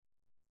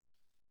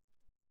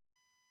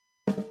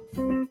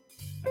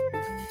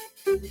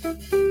Welcome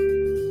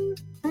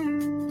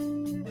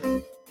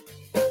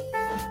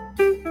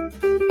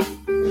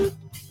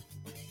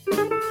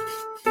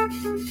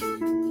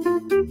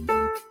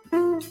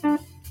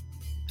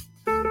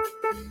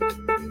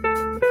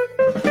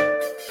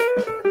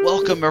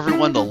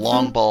everyone to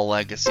Long Ball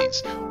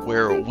Legacies,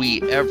 where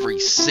we every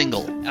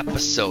single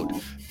episode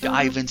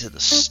dive into the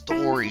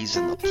stories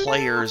and the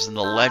players and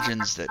the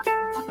legends that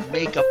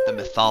make up the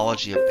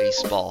mythology of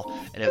baseball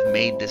and have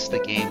made this the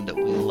game that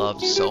we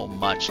love so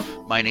much.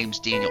 My name's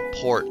Daniel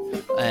Port,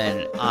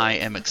 and I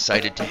am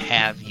excited to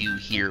have you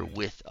here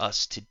with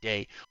us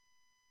today.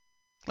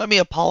 Let me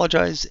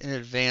apologize in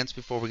advance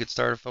before we get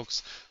started,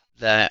 folks,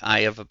 that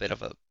I have a bit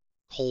of a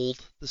cold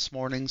this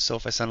morning, so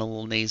if I sound a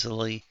little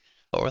nasally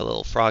or a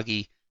little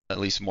froggy, at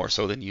least more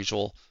so than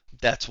usual,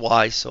 that's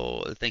why.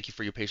 So thank you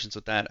for your patience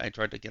with that. I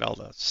tried to get all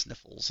the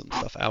sniffles and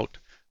stuff out,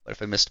 but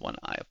if I missed one,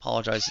 I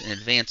apologize in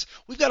advance.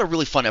 We've got a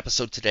really fun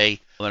episode today,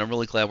 and I'm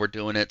really glad we're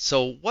doing it.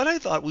 So what I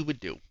thought we would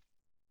do,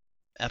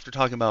 after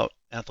talking about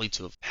athletes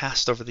who have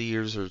passed over the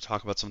years or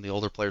talk about some of the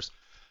older players,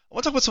 I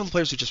want to talk about some of the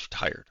players who just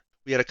retired.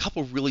 We had a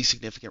couple really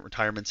significant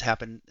retirements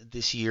happen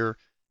this year,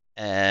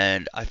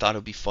 and I thought it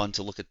would be fun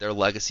to look at their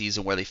legacies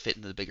and where they fit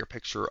into the bigger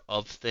picture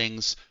of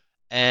things.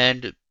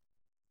 And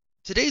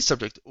today's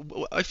subject,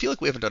 I feel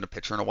like we haven't done a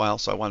pitcher in a while,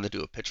 so I wanted to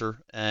do a pitcher,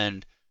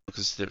 and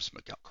because there's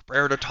Miguel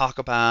Cabrera to talk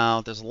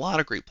about, there's a lot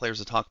of great players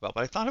to talk about,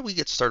 but I thought we'd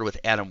get started with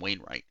Adam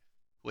Wainwright,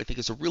 who I think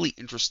is a really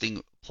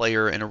interesting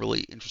player and a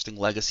really interesting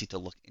legacy to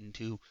look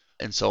into.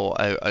 And so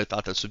I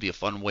thought this would be a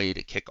fun way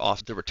to kick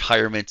off the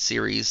retirement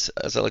series,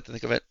 as I like to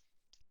think of it.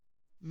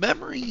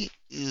 Memory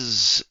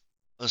is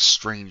a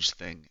strange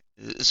thing,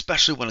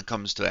 especially when it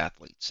comes to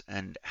athletes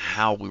and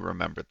how we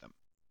remember them.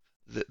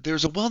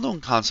 There's a well-known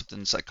concept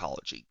in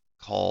psychology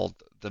called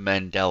the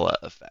Mandela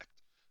effect,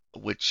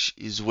 which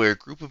is where a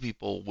group of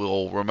people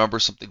will remember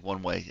something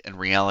one way, and in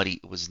reality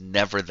it was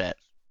never that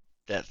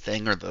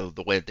thing or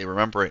the way that they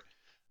remember it,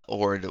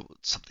 or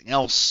something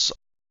else.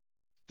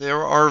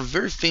 There are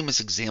very famous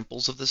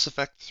examples of this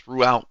effect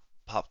throughout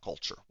pop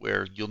culture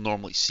where you'll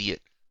normally see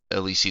it,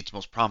 at least see its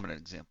most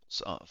prominent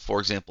examples. For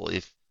example,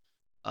 if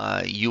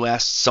you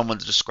asked someone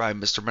to describe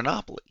Mr.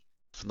 Monopoly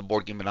from the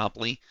board game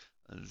Monopoly,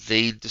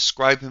 they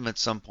describe him at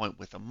some point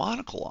with a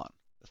monocle on.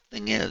 The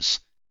thing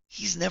is,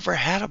 he's never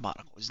had a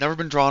monocle. He's never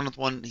been drawn with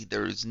one.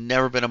 There's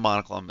never been a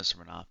monocle on Mr.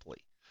 Monopoly.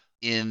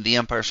 In The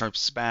Empire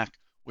Strikes Back,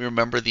 we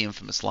remember the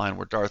infamous line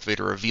where Darth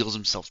Vader reveals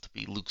himself to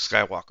be Luke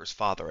Skywalker's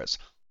father as,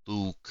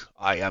 "Luke,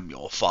 I am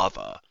your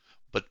father."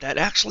 But that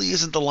actually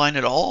isn't the line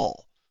at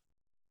all.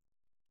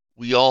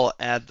 We all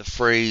add the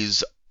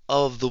phrase,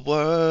 "of the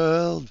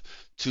world,"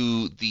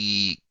 to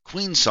the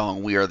Queen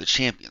song, "We Are the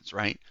Champions,"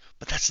 right?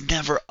 But that's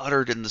never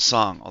uttered in the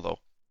song, although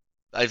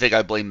I think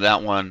I blame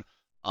that one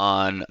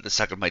on the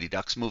second Mighty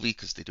Ducks movie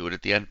because they do it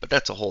at the end, but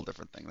that's a whole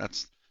different thing.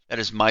 That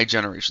is my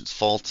generation's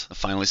fault.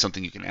 Finally,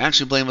 something you can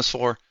actually blame us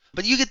for.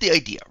 But you get the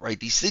idea, right?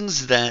 These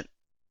things that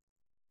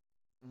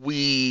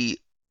we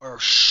are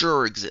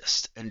sure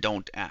exist and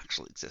don't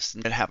actually exist,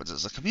 and it happens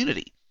as a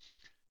community.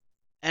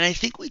 And I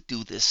think we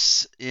do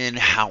this in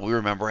how we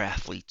remember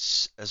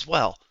athletes as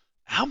well.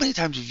 How many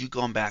times have you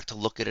gone back to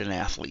look at an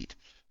athlete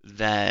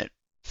that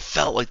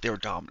felt like they were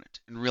dominant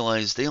and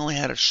realized they only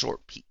had a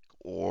short peak,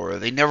 or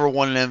they never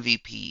won an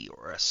MVP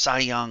or a Cy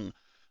Young?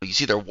 You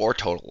see their WAR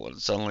total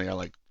and suddenly you're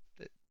like,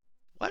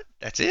 what?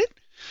 That's it?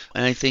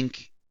 And I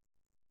think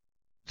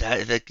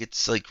that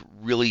gets like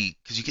really,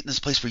 because you get in this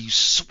place where you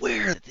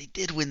swear that they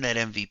did win that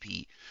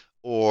MVP,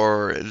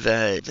 or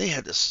that they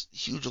had this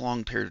huge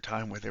long period of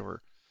time where they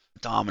were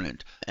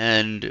dominant,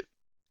 and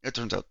it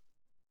turns out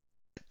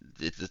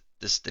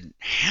this didn't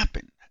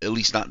happen, at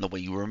least not in the way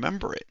you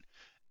remember it.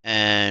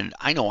 And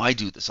I know I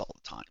do this all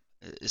the time,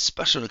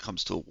 especially when it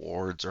comes to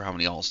awards or how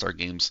many All-Star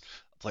games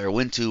a player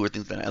went to or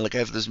things like that. Like I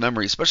have this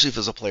memory, especially if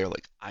it's a player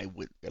like I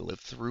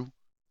lived through,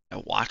 I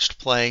watched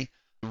play,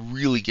 I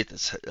really get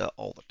this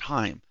all the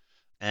time.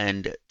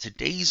 And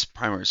today's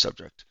primary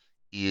subject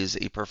is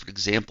a perfect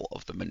example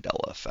of the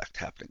Mandela effect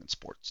happening in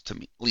sports, to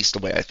me, at least the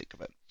way I think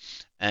of it.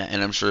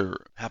 And I'm sure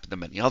it happened to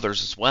many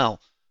others as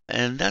well.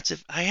 And that's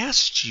if I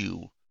asked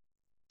you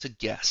to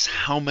guess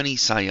how many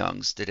Cy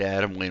Youngs did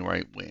Adam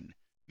Wainwright win,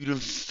 you'd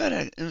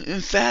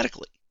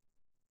emphatically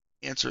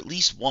answer at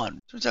least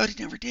one. Turns out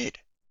he never did.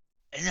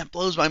 And that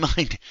blows my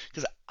mind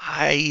because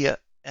I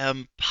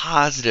am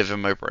positive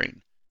in my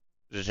brain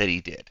that he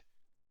did.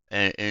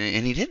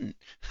 And he didn't.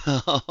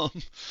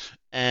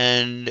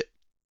 And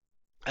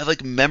I have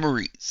like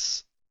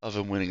memories of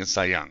him winning a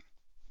Cy Young.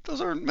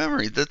 Those aren't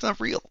memories. That's not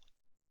real.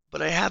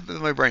 But I have them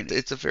in my brain.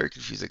 It's a very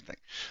confusing thing.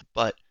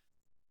 But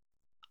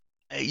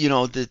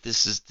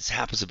this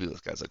happens to be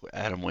with guys like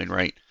Adam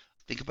Wainwright.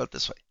 Think about it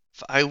this way.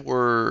 If I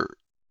were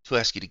to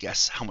ask you to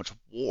guess how much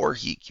WAR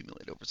he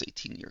accumulated over his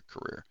 18-year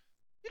career,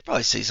 you'd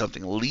probably say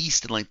something at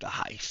least in like the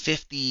high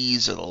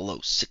 50s or the low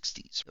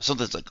 60s.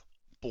 Something that's like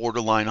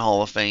borderline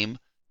Hall of Fame.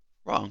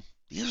 Wrong.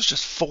 The answer's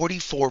just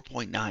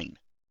 44.9.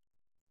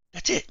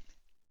 That's it.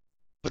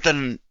 But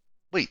then,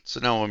 wait, so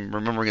now I'm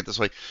remembering it this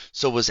way.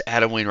 So was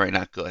Adam Wainwright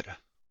not good?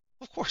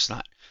 Of course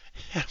not.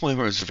 Adam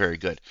Wainwright was very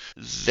good.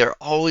 There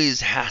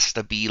always has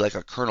to be like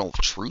a kernel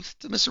of truth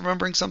to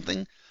misremembering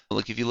something.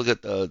 Like if you look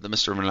at the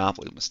Mr.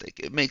 Monopoly mistake,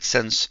 it makes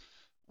sense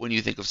when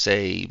you think of,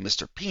 say,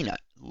 Mr. Peanut,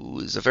 who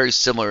is a very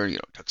similar,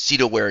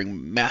 tuxedo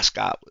wearing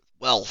mascot with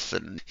wealth,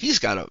 and he's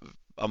got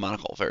a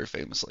monocle very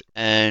famously.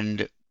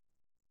 And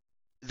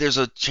there's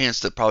a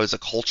chance that probably as a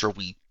culture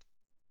we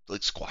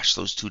like squash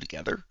those two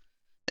together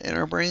in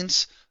our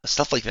brains,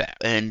 stuff like that.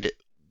 And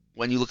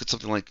when you look at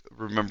something like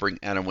remembering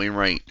Adam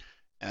Wainwright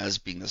as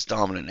being this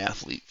dominant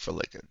athlete for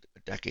like a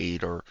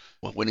decade, or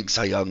winning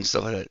Cy Young,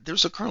 stuff like that,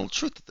 there's a kernel of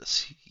truth to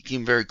this. He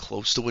came very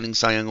close to winning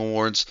Cy Young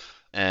awards,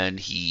 and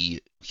he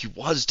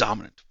was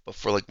dominant, but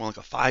for like more like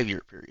a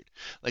 5-year period,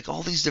 like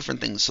all these different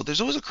things. So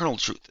there's always a kernel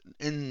of truth,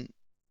 and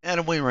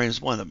Adam Wainwright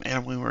is one of them.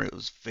 Adam Wainwright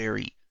was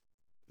very,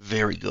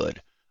 very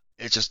good.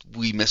 It's just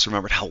we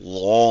misremembered how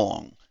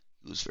long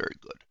he was very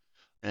good,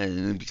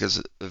 and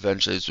because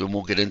eventually, and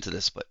we'll get into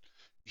this, but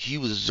he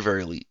was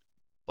very elite.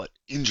 But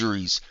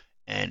injuries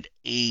and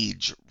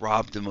age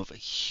robbed him of a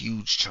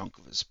huge chunk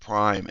of his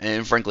prime,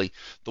 and frankly,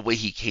 the way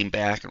he came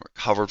back and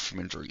recovered from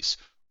injuries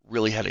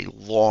really had a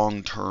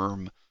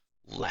long-term,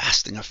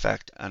 lasting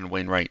effect on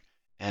Wainwright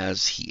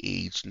as he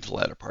aged into the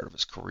latter part of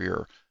his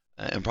career,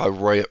 and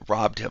probably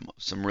robbed him of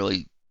some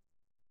really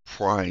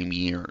prime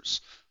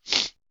years.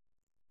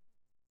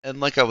 And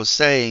like I was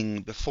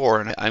saying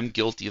before, and I'm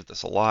guilty of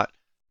this a lot,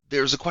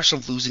 there's a question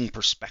of losing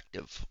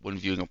perspective when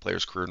viewing a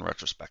player's career in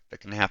retrospect that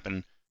can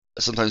happen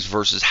sometimes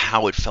versus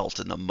how it felt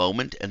in the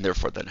moment, and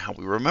therefore then how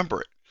we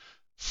remember it.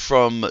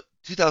 From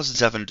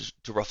 2007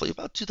 to roughly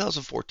about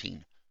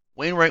 2014,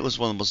 Wainwright was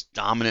one of the most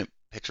dominant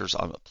pitchers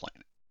on the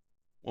planet.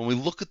 When we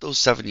look at those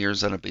 7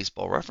 years on a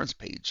baseball reference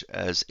page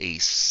as a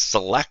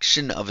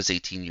selection of his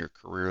 18-year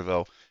career,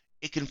 though,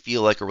 it can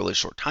feel like a really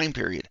short time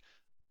period.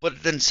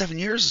 But then 7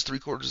 years is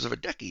 3/4 of a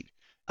decade.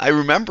 I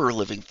remember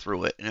living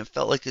through it, and it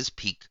felt like his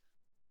peak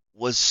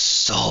was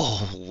so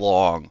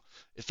long.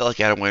 It felt like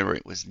Adam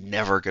Wainwright was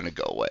never going to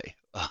go away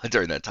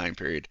during that time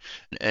period.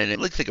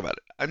 And like, think about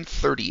it. I'm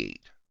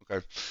 38.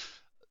 Okay,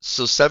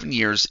 so 7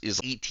 years is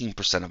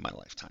 18% of my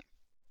lifetime.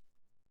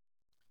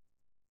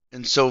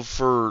 And so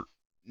for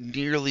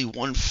nearly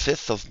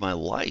 1/5 of my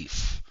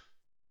life,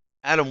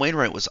 Adam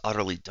Wainwright was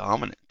utterly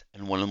dominant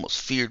and one of the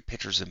most feared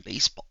pitchers in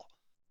baseball.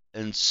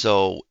 And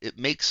so it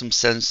makes some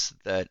sense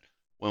that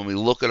when we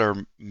look at our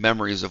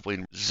memories of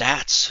Wayne,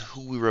 that's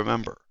who we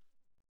remember,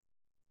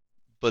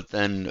 but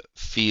then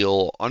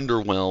feel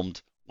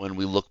underwhelmed when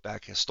we look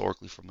back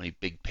historically from a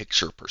big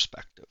picture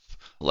perspective,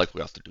 like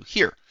we often do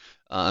here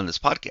on this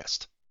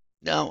podcast.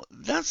 Now,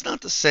 that's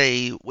not to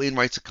say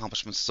Wainwright's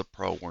accomplishments as a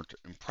pro weren't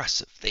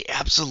impressive. They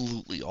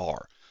absolutely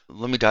are.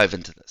 Let me dive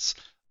into this.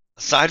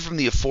 Aside from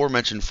the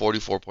aforementioned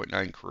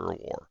 44.9 career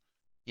WAR,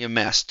 he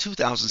amassed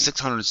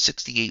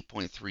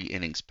 2,668.3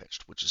 innings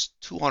pitched, which is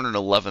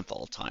 211th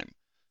all-time,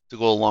 to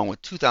go along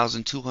with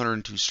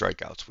 2,202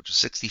 strikeouts, which is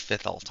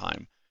 65th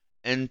all-time,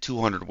 and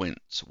 200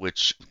 wins,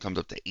 which comes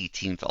up to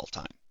 18th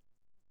all-time.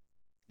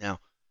 Now,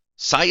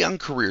 Cy Young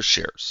career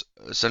shares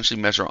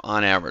essentially measure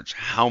on average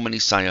how many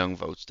Cy Young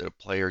votes did a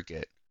player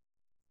get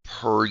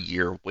per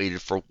year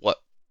weighted for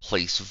what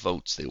place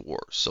votes they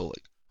were. So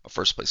like a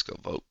first place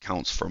vote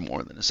counts for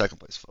more than a second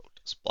place vote,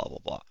 blah, blah,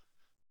 blah.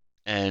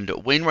 And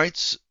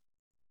Wainwright's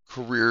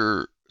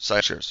career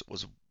Cy shares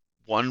was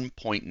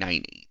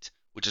 1.98,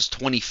 which is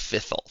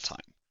 25th all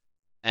time.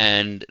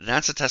 And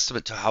that's a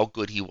testament to how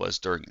good he was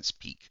during his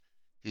peak.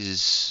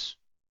 His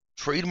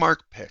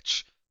trademark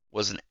pitch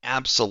was an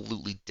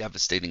absolutely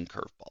devastating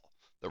curveball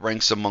that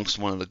ranks amongst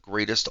one of the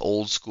greatest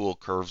old school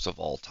curves of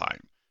all time.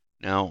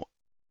 Now,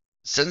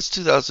 since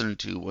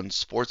 2002, when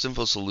Sports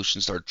Info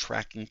Solutions started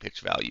tracking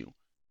pitch value,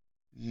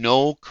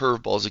 no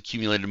curveball has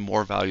accumulated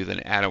more value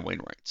than Adam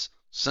Wainwright's.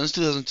 Since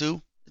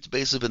 2002, it's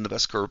basically been the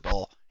best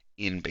curveball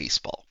in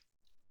baseball.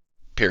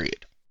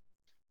 Period.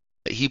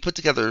 He put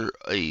together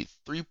a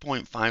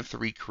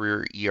 3.53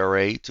 career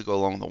ERA to go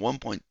along with a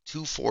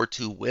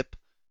 1.242 whip,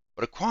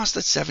 but across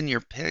that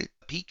 7-year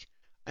peak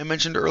I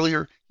mentioned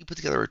earlier, he put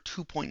together a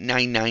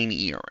 2.99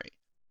 ERA.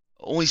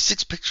 Only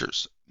 6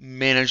 pitchers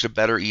managed a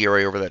better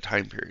ERA over that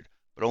time period,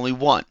 but only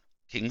one,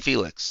 King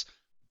Felix,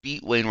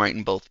 beat Wainwright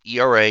in both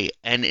ERA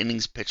and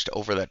innings pitched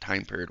over that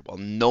time period, while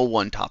no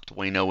one topped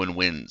Waino in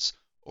wins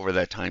over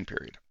that time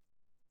period.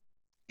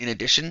 In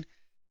addition,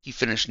 he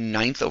finished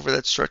 9th over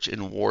that stretch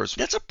in WARs.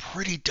 That's a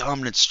pretty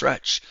dominant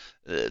stretch.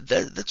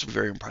 That's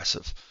very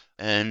impressive.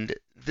 And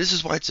this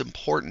is why it's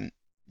important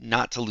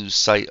not to lose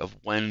sight of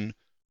when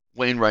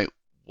Wainwright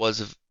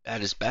was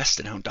at his best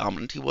and how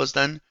dominant he was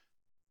then,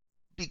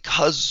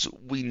 because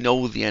we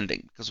know the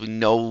ending, because we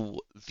know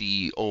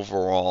the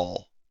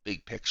overall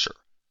big picture.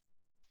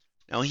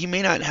 Now, he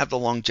may not have the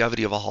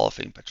longevity of a Hall of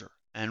Fame pitcher,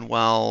 and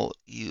while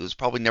he was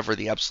probably never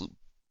the absolute,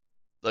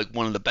 like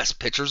one of the best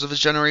pitchers of his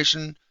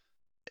generation,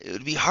 it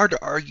would be hard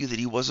to argue that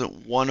he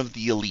wasn't one of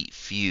the elite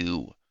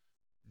few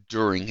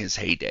during his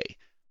heyday.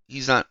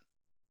 He's not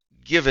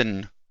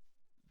given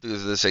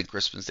the St.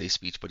 Crispin's Day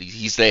speech, but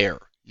he's there.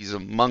 He's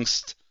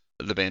amongst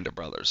the band of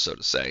brothers, so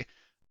to say.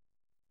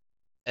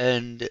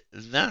 And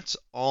that's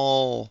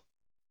all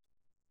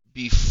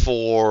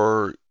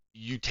before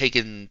you take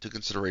into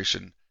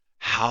consideration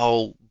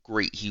how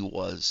great he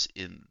was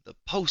in the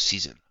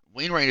postseason.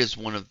 Wainwright is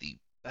one of the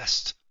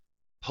best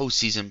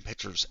postseason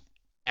pitchers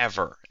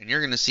ever, and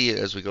you're going to see it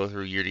as we go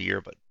through year to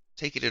year, but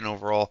take it in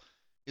overall.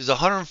 His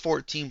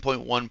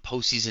 114.1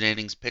 postseason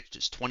innings pitched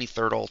is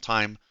 23rd all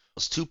time.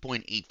 His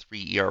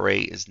 2.83 ERA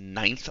is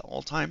 9th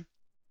all time,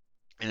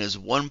 and his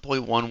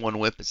 1.11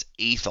 WHIP is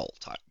 8th all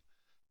time.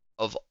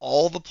 Of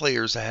all the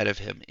players ahead of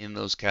him in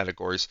those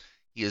categories,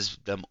 he has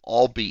them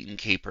all beaten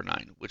K per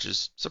 9, which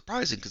is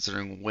surprising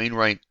considering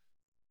Wainwright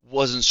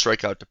wasn't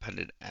strikeout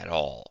dependent at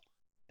all.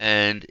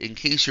 And in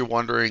case you're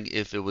wondering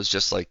if it was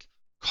just like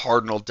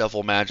Cardinal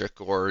Devil Magic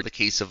or the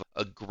case of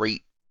a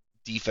great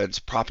defense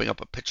propping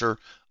up a pitcher,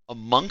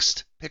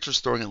 amongst pitchers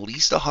throwing at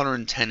least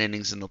 110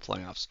 innings in the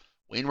playoffs,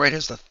 Wainwright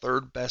has the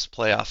third best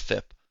playoff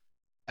FIP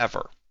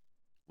ever,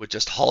 with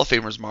just Hall of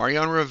Famers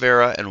Mariano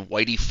Rivera and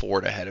Whitey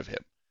Ford ahead of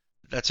him.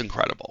 That's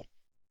incredible.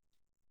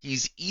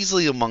 He's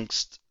easily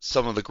amongst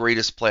some of the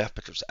greatest playoff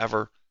pitchers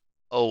ever.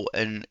 Oh,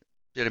 and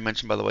did I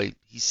mention, by the way,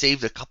 he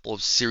saved a couple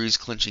of series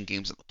clinching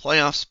games in the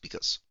playoffs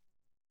because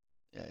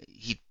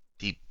he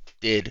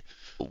did.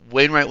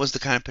 Wainwright was the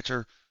kind of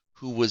pitcher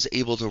who was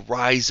able to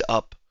rise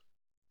up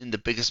in the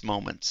biggest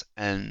moments,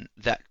 and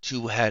that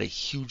too had a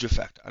huge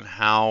effect on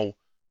how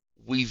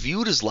we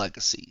viewed his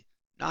legacy,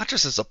 not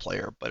just as a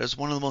player, but as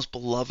one of the most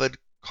beloved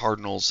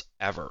Cardinals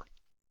ever.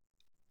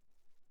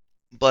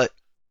 But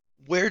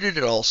where did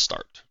it all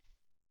start?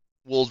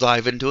 We'll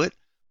dive into it,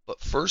 but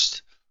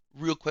first,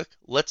 real quick,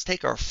 let's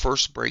take our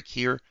first break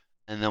here,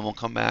 and then we'll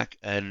come back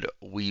and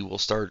we will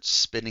start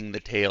spinning the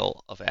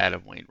tale of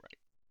Adam Wainwright.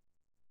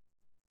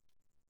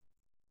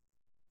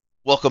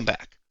 Welcome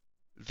back.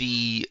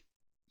 The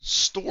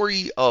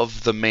story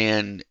of the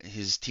man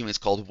his teammates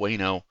called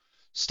Wayno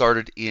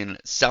started in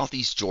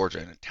southeast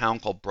Georgia in a town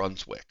called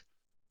Brunswick,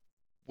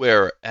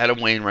 where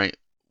Adam Wainwright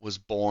was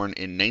born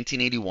in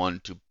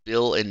 1981 to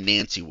Bill and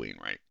Nancy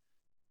Wainwright.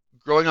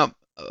 Growing up,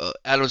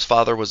 Adam's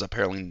father was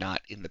apparently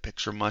not in the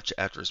picture much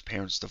after his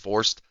parents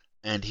divorced,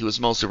 and he was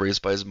mostly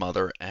raised by his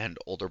mother and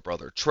older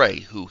brother Trey,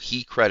 who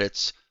he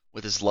credits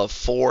with his love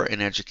for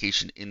and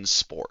education in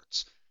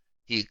sports.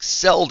 He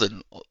excelled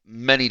in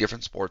many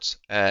different sports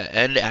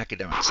and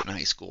academics in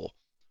high school,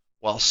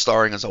 while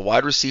starring as a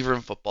wide receiver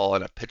in football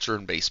and a pitcher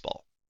in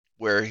baseball,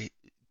 where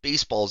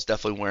baseball is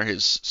definitely where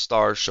his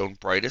stars shone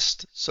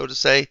brightest, so to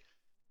say,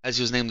 as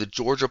he was named the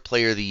Georgia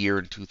Player of the Year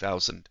in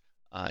 2000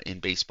 in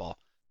baseball.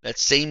 That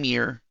same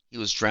year, he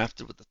was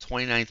drafted with the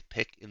 29th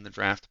pick in the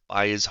draft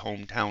by his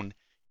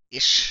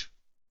hometown-ish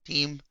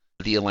team,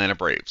 the Atlanta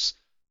Braves,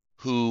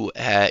 who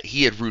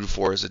he had rooted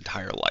for his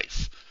entire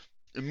life.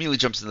 Immediately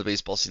jumps into the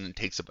baseball scene and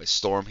takes it by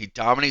storm. He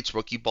dominates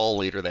rookie ball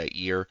later that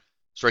year,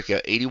 striking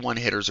out 81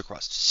 hitters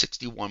across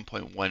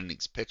 61.1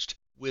 innings pitched,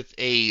 with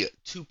a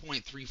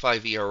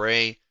 2.35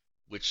 ERA,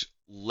 which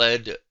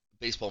led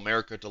Baseball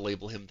America to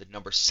label him the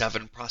number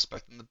 7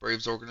 prospect in the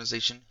Braves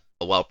organization,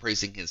 while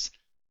praising his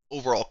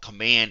overall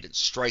command and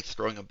strike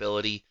throwing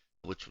ability,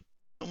 which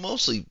would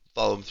mostly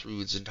follow him through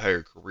his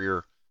entire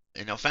career.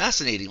 And now,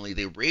 fascinatingly,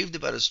 they raved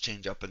about his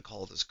changeup and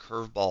called his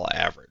curveball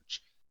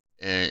average.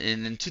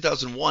 And in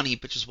 2001, he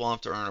pitches well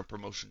enough to earn a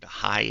promotion to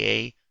High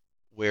A,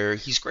 where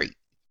he's great.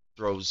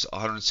 Throws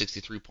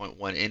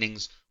 163.1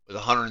 innings with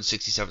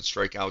 167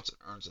 strikeouts and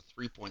earns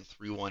a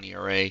 3.31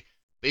 ERA.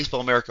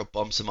 Baseball America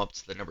bumps him up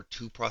to the number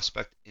 2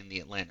 prospect in the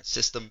Atlanta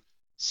system,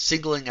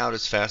 singling out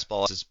his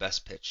fastball as his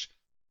best pitch.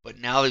 But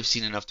now they've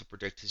seen enough to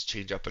predict his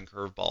changeup and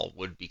curveball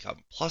would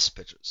become plus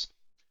pitches.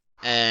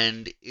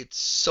 And it's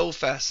so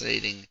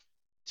fascinating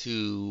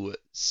to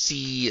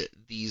see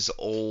these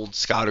old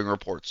scouting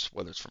reports,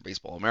 whether it's from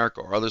Baseball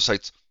America or other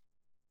sites,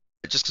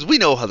 just because we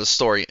know how the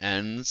story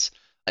ends.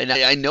 And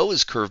I know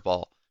his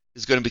curveball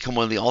is going to become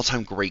one of the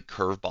all-time great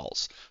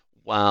curveballs.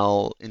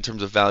 While in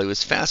terms of value,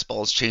 his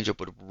fastball, his changeup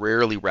would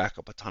rarely rack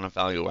up a ton of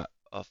value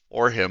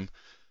for him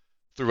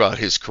throughout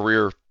his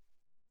career.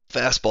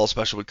 Fastball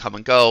especially would come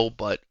and go,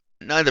 but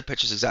neither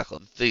pitch is exactly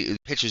the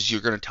pitches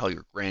you're going to tell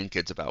your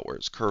grandkids about where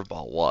his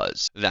curveball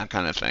was, that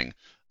kind of thing.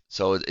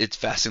 So it's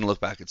fascinating to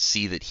look back and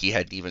see that he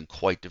hadn't even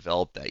quite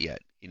developed that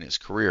yet in his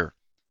career.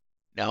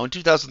 Now in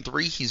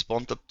 2003, he's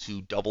bumped up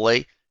to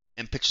Double-A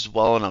and pitches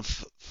well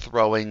enough,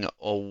 throwing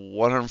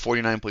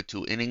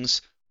 149.2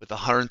 innings with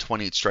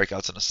 128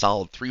 strikeouts and a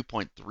solid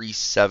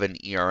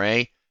 3.37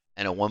 ERA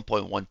and a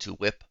 1.12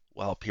 WHIP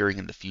while appearing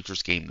in the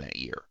Futures game that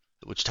year,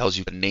 which tells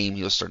you the name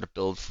he was starting to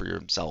build for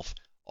himself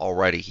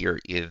already here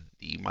in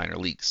the minor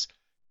leagues.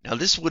 Now,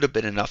 this would have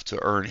been enough to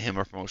earn him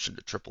a promotion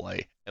to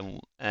AAA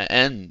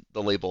and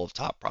the label of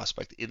top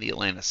prospect in the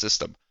Atlanta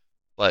system,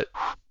 but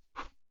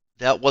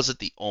that wasn't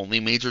the only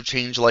major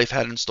change life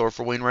had in store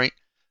for Wainwright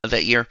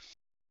that year.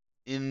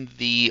 In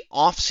the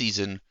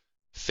offseason,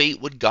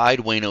 fate would guide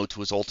Wayno to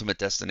his ultimate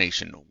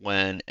destination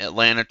when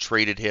Atlanta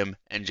traded him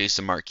and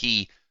Jason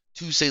Marquis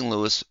to St.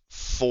 Louis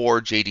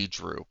for J.D.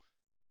 Drew.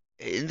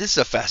 And this is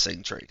a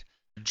fascinating trade.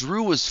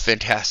 Drew was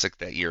fantastic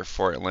that year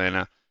for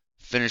Atlanta,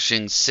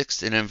 finishing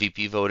 6th in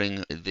MVP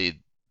voting. The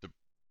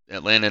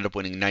Atlanta ended up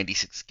winning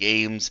 96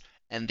 games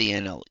and the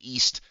NL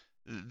East.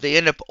 They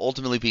end up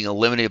ultimately being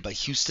eliminated by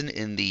Houston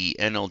in the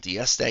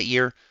NLDS that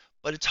year,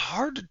 but it's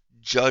hard to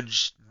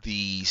judge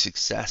the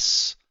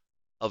success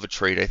of a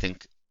trade, I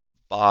think,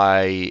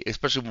 by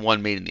especially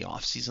one made in the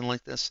offseason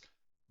like this,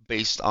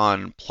 based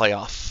on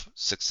playoff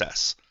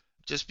success.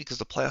 Just because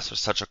the playoffs are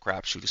such a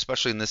crapshoot,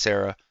 especially in this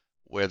era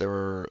where there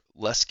were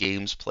less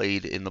games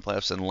played in the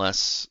playoffs and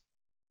less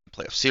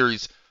playoff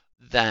series,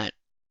 that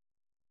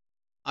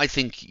I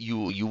think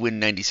you win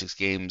 96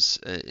 games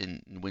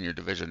and win your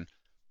division.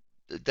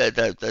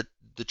 That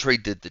the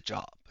trade did the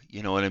job.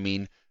 You know what I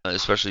mean?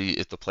 Especially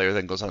if the player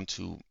then goes on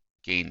to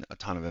gain a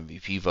ton of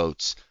MVP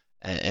votes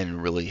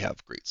and really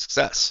have great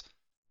success.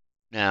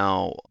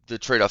 Now, the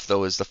trade-off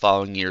though is the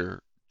following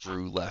year,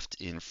 Drew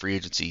left in free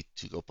agency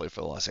to go play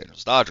for the Los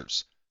Angeles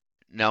Dodgers.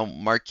 Now,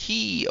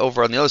 Marquis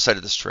over on the other side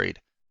of this trade,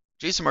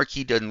 Jason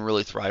Marquis didn't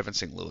really thrive in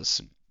St. Louis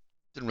and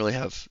didn't really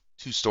have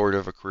too storied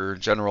of a career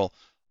in general.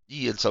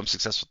 He had some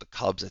success with the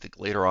Cubs, I think,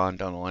 later on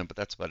down the line, but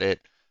that's about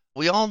it.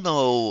 We all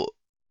know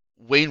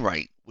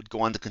Wainwright would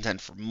go on to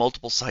contend for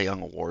multiple Cy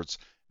Young awards,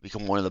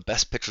 become one of the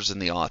best pitchers in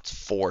the aughts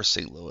for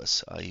St.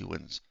 Louis. He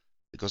wins.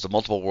 It goes to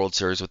multiple World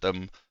Series with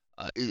them.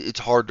 It's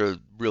hard to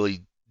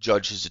really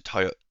judge his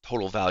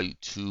total value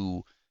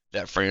to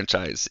that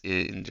franchise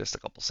in just a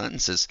couple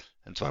sentences.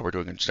 That's why we're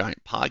doing a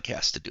giant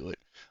podcast to do it.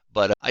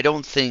 But I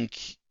don't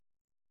think,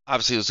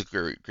 obviously, it was a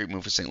great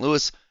move for St.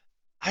 Louis.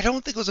 I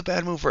don't think it was a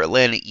bad move for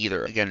Atlanta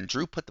either. Again,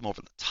 Drew put them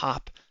over the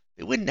top.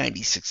 They win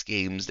 96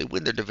 games. They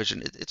win their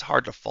division. It's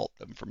hard to fault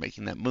them for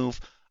making that move.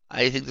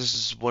 I think this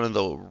is one of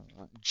the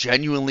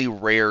genuinely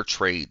rare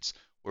trades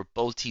where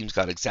both teams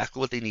got exactly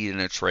what they needed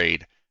in a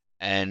trade.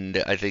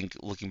 And I think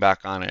looking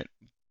back on it,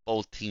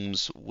 both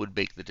teams would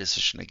make the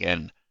decision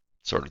again,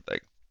 sort of thing.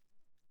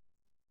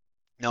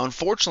 Now,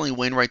 unfortunately,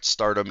 Wainwright's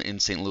stardom in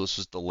St. Louis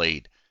was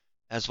delayed,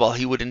 as while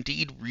he would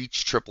indeed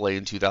reach AAA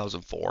in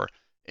 2004,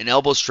 an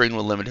elbow strain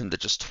would limit him to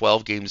just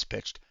 12 games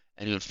pitched,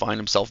 and he would find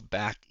himself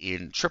back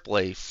in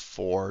AAA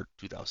for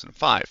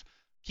 2005.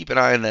 Keep an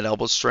eye on that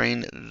elbow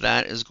strain.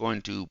 That is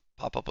going to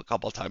pop up a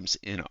couple of times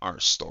in our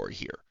story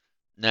here.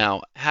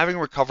 Now, having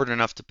recovered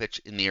enough to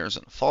pitch in the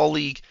Arizona Fall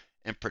League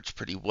and pitch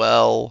pretty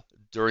well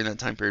during that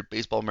time period,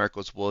 Baseball America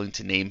was willing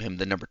to name him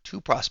the number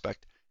 2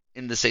 prospect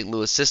in the St.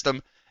 Louis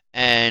system,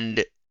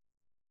 and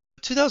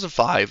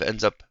 2005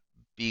 ends up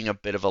being a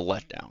bit of a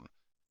letdown.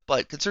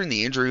 But considering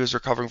the injury he was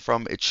recovering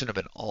from, it shouldn't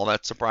have been all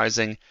that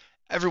surprising.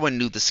 Everyone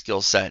knew the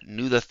skill set,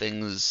 knew the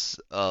things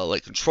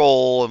like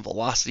control and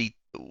velocity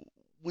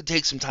would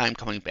take some time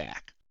coming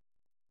back.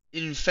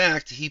 In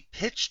fact, he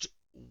pitched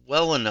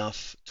well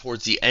enough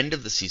towards the end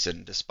of the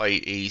season,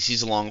 despite a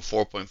season-long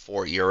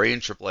 4.4 ERA in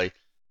AAA,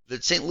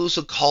 that St. Louis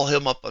would call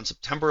him up on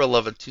September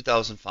 11,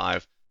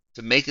 2005,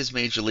 to make his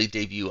major league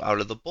debut out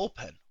of the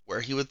bullpen,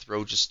 where he would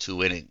throw just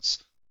 2 innings.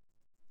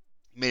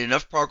 He made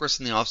enough progress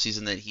in the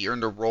offseason that he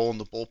earned a role in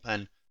the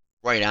bullpen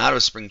right out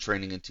of spring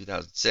training in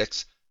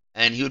 2006,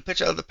 and he would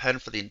pitch out of the pen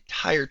for the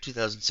entire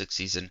 2006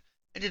 season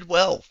and did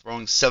well,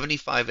 throwing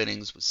 75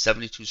 innings with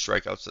 72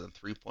 strikeouts and a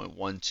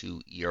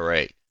 3.12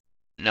 ERA.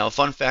 Now, a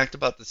fun fact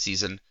about the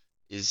season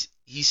is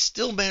he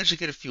still managed to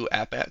get a few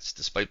at-bats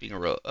despite being a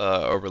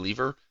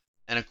reliever,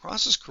 and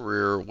across his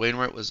career,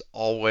 Wainwright was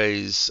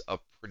always a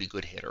pretty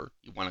good hitter.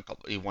 He won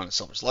a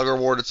Silver Slugger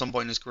Award at some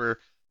point in his career.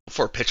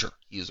 For a pitcher,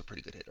 he was a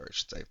pretty good hitter, I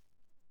should say.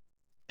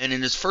 And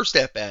in his first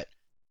at-bat,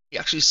 he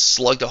actually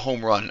slugged a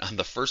home run on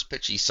the first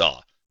pitch he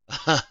saw.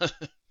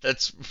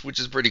 Which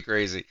is pretty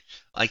crazy.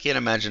 I can't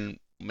imagine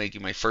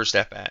making my first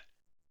at-bat,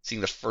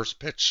 seeing the first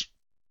pitch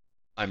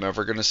I'm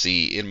ever going to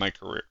see in my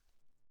career,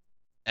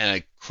 and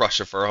I crush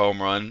it for a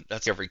home run.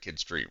 That's every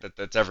kid's dream.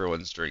 That's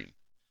everyone's dream.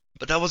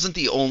 But that wasn't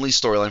the only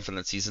storyline from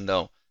that season,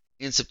 though.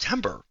 In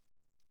September,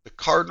 the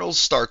Cardinals'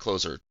 star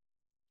closer,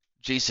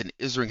 Jason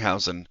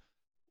Isringhausen,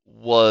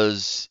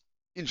 was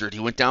injured. He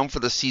went down for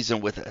the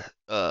season with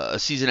a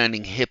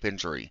season-ending hip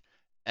injury,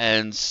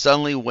 and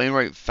suddenly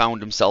Wainwright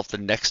found himself the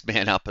next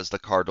man up as the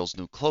Cardinals'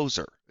 new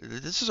closer.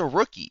 This is a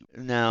rookie.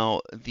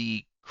 Now,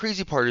 the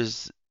crazy part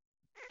is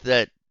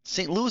that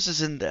St. Louis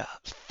is in the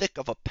thick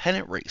of a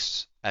pennant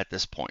race at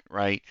this point,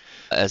 right,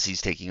 as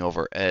he's taking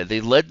over.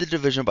 They led the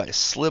division by a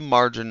slim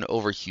margin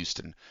over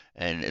Houston,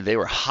 and they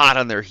were hot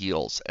on their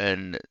heels,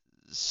 and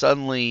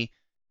suddenly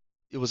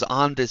it was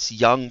on this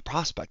young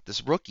prospect,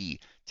 this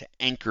rookie, to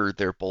anchor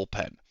their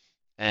bullpen.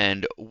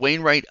 And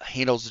Wainwright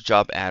handles the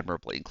job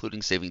admirably,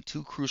 including saving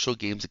 2 crucial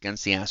games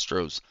against the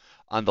Astros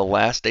on the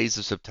last days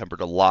of September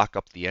to lock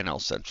up the NL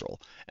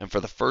Central. And for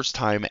the first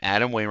time,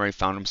 Adam Wainwright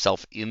found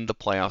himself in the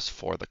playoffs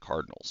for the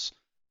Cardinals.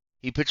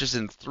 He pitches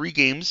in 3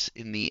 games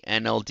in the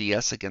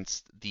NLDS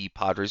against the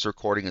Padres,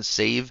 recording a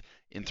save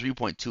in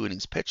 3.2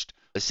 innings pitched.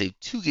 He saved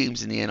 2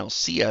 games in the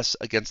NLCS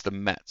against the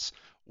Mets,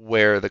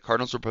 where the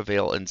Cardinals would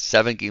prevail in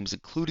 7 games,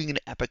 including an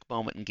epic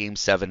moment in Game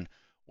 7,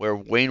 where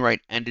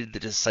Wainwright ended the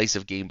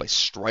decisive game by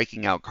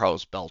striking out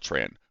Carlos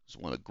Beltran, who's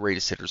one of the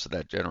greatest hitters of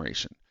that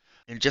generation.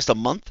 In just a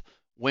month,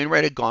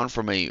 Wainwright had gone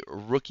from a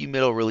rookie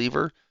middle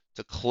reliever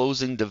to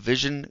closing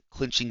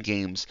division-clinching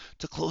games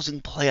to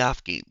closing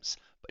playoff games.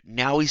 But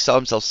now he saw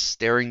himself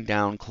staring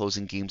down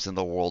closing games in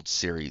the World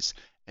Series,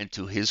 and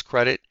to his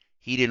credit,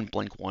 he didn't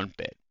blink one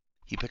bit.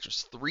 He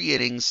pitches 3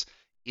 innings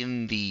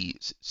in the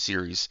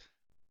series,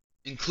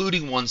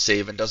 including 1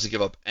 save, and doesn't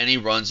give up any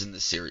runs in the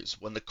series.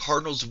 When the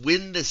Cardinals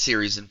win the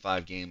series in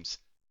 5 games,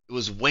 it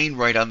was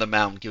Wainwright on the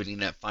mound giving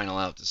that final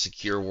out to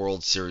secure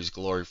World Series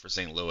glory for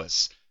St.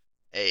 Louis.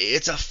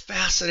 It's a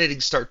fascinating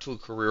start to a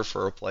career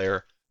for a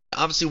player.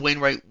 Obviously,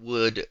 Wainwright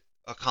would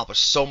accomplish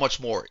so much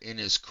more in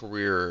his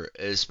career,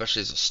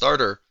 especially as a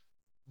starter,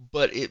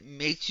 but it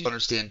makes you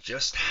understand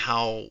just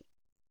how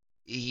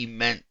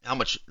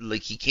much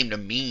he came to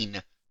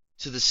mean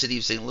to the city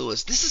of St.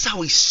 Louis. This is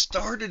how he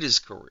started his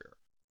career.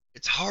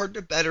 It's hard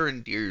to better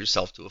endear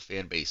yourself to a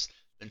fan base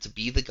than to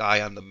be the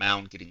guy on the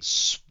mound getting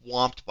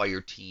swamped by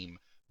your team,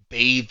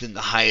 bathed in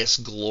the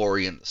highest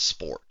glory in the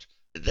sport.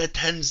 That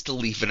tends to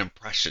leave an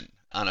impression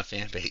on a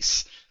fan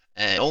base.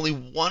 And only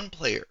one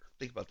player,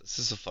 think about this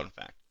is a fun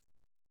fact,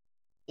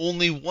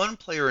 only one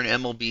player in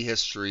MLB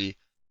history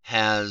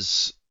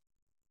has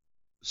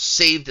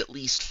saved at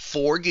least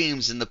 4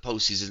 games in the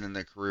postseason in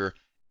their career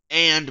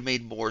and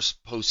made more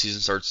postseason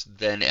starts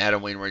than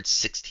Adam Wainwright's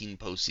 16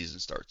 postseason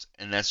starts,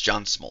 and that's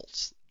John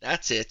Smoltz.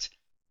 That's it,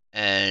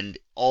 and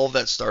all of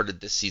that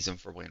started this season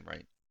for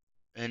Wainwright.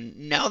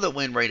 And now that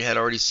Wainwright had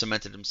already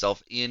cemented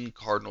himself in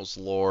Cardinals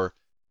lore,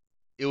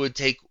 it would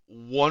take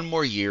 1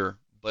 more year,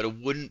 but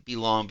it wouldn't be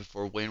long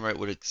before Wainwright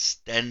would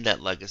extend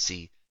that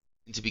legacy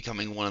into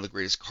becoming one of the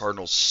greatest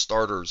Cardinals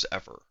starters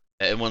ever,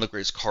 and one of the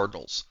greatest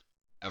Cardinals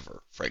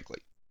ever, frankly.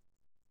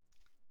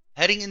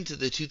 Heading into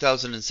the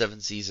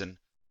 2007 season,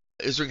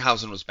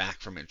 Isringhausen was back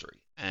from injury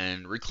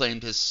and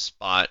reclaimed his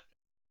spot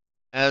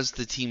as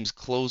the team's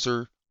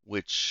closer,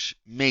 which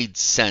made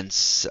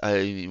sense.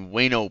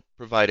 Waino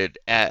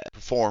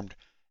performed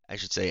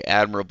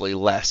admirably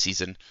last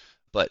season,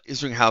 but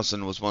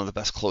Isringhausen was one of the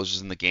best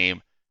closers in the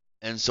game,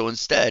 and so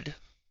instead,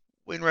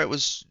 Wainwright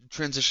was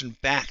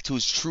transitioned back to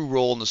his true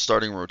role in the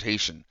starting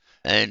rotation.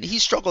 And he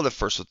struggled at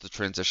first with the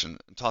transition,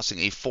 tossing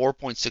a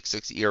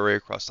 4.66 ERA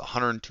across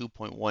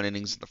 102.1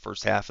 innings in the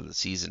first half of the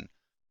season.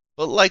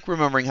 But like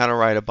remembering how to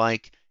ride a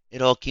bike,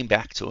 it all came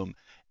back to him,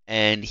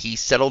 and he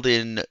settled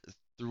in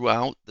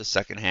throughout the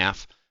second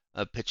half,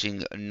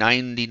 pitching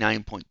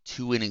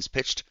 99.2 innings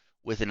pitched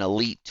with an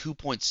elite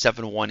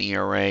 2.71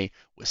 ERA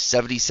with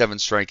 77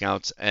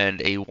 strikeouts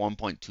and a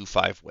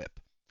 1.25 whip.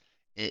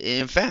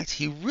 In fact,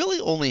 he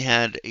really only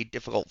had a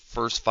difficult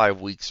first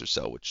 5 weeks or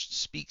so, which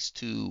speaks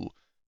to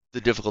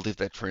the difficulty of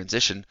that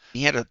transition.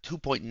 He had a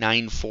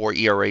 2.94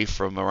 ERA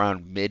from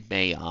around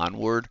mid-May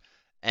onward,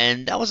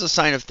 and that was a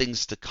sign of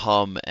things to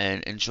come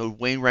and showed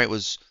Wainwright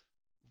was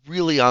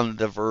really on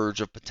the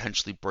verge of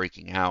potentially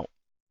breaking out.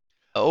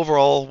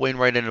 Overall,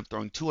 Wainwright ended up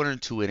throwing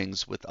 202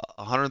 innings with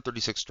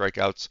 136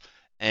 strikeouts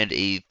and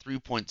a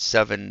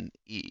 3.7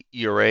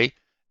 ERA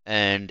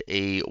and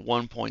a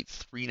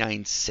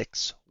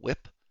 1.396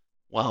 whip,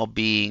 while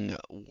being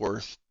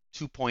worth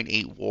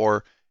 2.8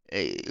 WAR.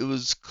 It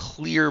was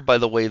clear, by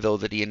the way, though,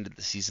 that he ended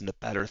the season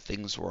that better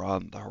things were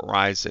on the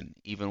horizon,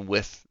 even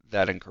with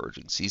that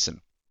encouraging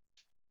season.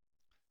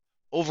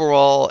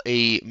 Overall,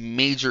 a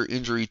major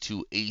injury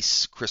to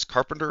ace Chris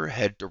Carpenter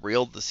had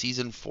derailed the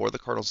season for the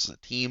Cardinals as a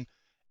team,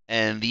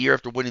 and the year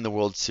after winning the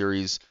World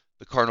Series,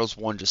 the Cardinals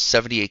won just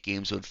 78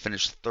 games and would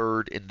finish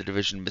 3rd in the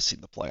division,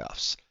 missing the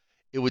playoffs.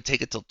 It would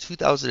take until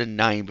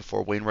 2009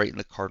 before Wainwright and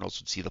the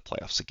Cardinals would see the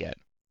playoffs again.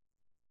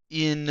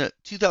 In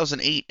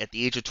 2008, at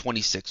the age of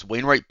 26,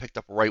 Wainwright picked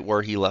up right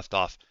where he left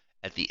off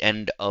at the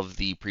end of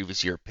the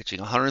previous year, pitching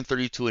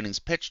 132 innings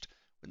pitched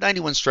with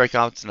 91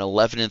 strikeouts and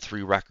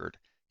 11-3 record.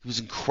 He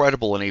was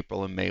incredible in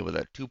April and May with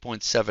a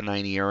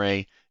 2.79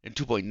 ERA and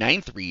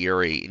 2.93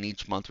 ERA in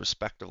each month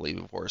respectively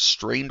before a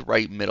strained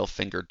right middle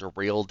finger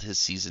derailed his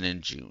season in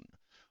June,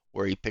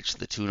 where he pitched to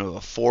the tune of a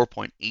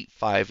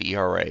 4.85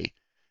 ERA.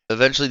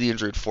 Eventually the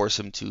injury would force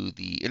him to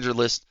the injured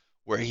list,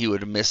 where he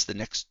would miss the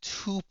next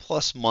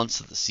 2+ months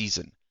of the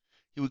season.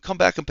 He would come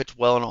back and pitch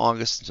well in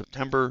August and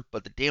September,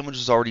 but the damage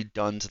was already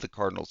done to the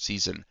Cardinals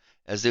season,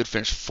 as they would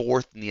finish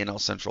 4th in the NL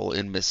Central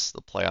and miss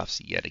the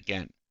playoffs yet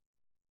again.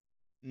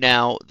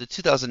 Now, the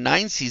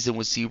 2009 season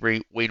would see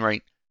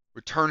Wainwright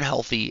return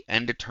healthy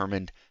and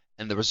determined,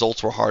 and the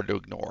results were hard to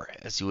ignore,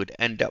 as he would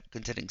end up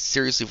contending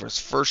seriously for his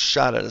first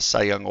shot at a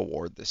Cy Young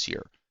Award this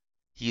year.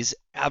 He is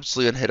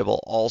absolutely unhittable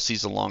all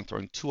season long,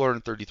 throwing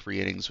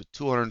 233 innings with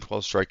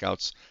 212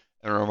 strikeouts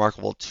and a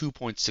remarkable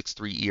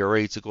 2.63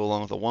 ERA to go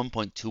along with a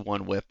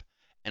 1.21 whip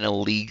and a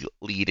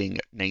league-leading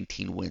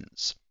 19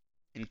 wins.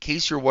 In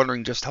case you're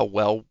wondering just how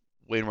well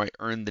Wainwright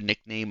earned the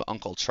nickname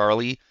Uncle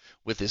Charlie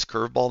with his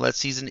curveball that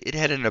season, it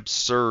had an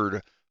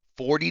absurd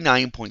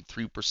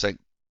 49.3%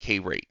 K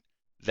rate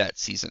that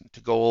season to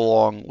go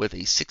along with a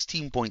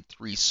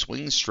 16.3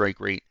 swing strike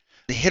rate.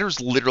 The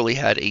hitters literally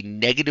had a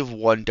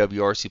 -1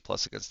 WRC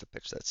plus against the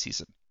pitch that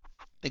season.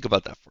 Think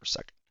about that for a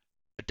second.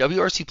 A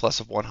WRC plus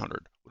of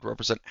 100 would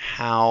represent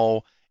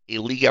how a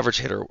league average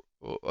hitter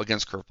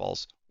against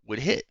curveballs would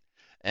hit.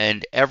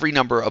 And every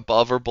number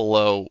above or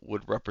below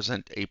would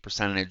represent a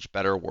percentage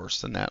better or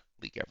worse than that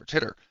league average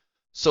hitter.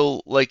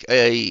 So, like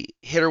a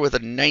hitter with a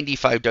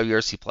 95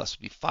 WRC plus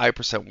would be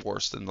 5%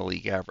 worse than the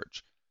league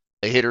average.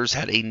 The hitters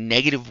had a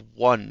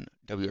 -1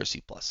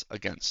 WRC plus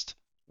against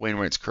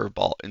Wainwright's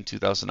curveball in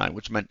 2009,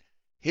 which meant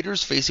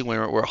hitters facing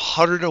Wainwright were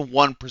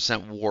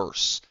 101%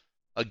 worse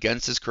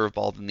against his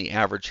curveball than the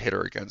average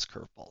hitter against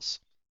curveballs.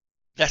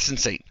 That's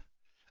insane.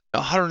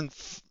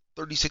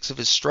 136 of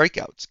his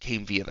strikeouts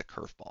came via the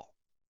curveball.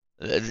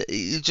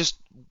 It just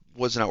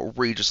was an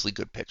outrageously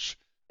good pitch.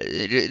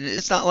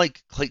 It's not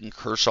like Clayton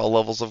Kershaw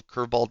levels of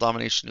curveball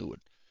domination, who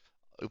would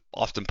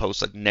often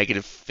post like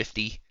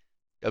 -50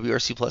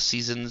 WRC plus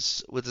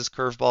seasons with his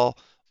curveball,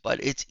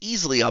 but it's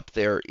easily up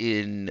there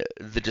in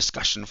the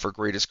discussion for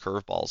greatest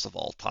curveballs of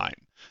all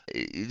time.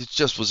 It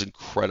just was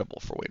incredible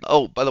for Wayne.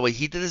 Oh, by the way,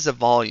 he did this at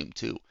volume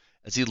too,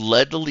 as he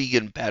led the league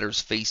in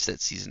batters faced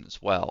that season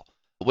as well.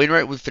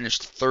 Wainwright would finish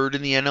third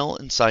in the NL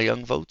in Cy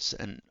Young votes,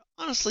 and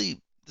honestly,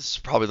 this is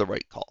probably the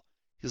right call.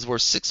 He was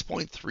worth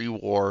 6.3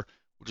 WAR,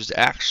 which is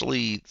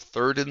actually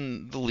third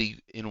in the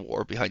league in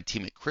WAR behind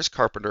teammate Chris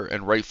Carpenter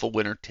and rightful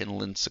winner Tim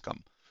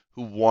Lincecum,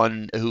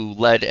 who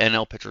led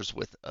NL pitchers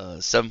with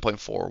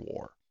 7.4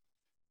 WAR.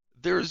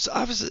 There's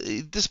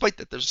obviously, despite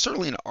that, there's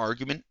certainly an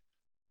argument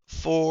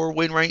for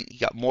Wainwright. He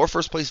got more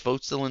first place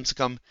votes than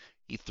Lincecum.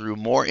 He threw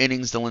more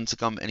innings than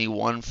Lincecum, and he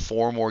won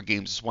 4 more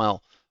games as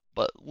well.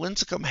 But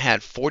Lincecum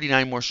had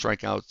 49 more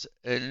strikeouts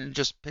and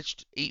just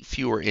pitched 8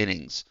 fewer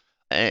innings.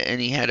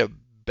 And he had a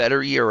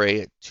better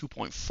ERA at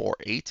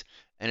 2.48,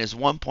 and his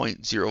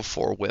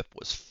 1.04 whip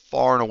was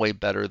far and away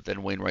better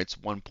than Wainwright's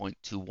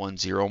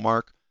 1.210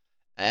 mark.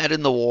 Add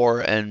in the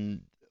WAR,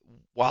 and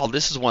while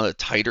this is one of the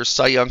tighter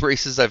Cy Young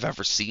races I've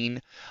ever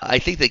seen, I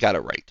think they got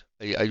it right.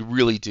 I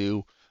really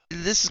do.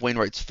 This is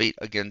Wainwright's fate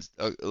against,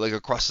 like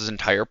across his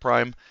entire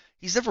prime.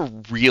 He's never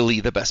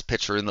really the best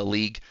pitcher in the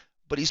league,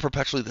 but he's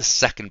perpetually the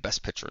second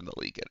best pitcher in the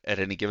league at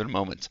any given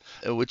moment.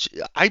 Which,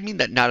 I mean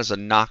that not as a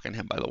knock on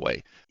him, by the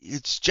way.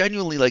 It's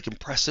genuinely like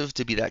impressive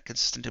to be that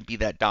consistent and be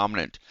that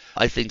dominant.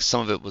 I think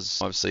some of it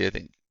was obviously, I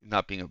think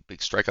not being a big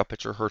strikeout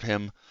pitcher hurt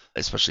him,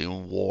 especially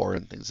in WAR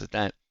and things like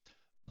that.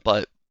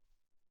 But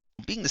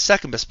being the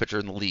second best pitcher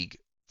in the league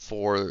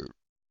for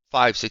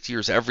 5-6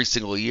 years every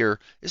single year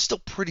is still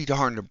pretty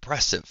darn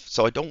impressive.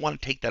 So I don't want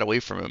to take that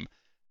away from him.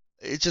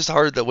 It's just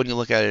hard that when you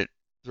look at it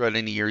throughout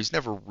any year, he's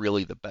never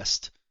really the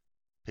best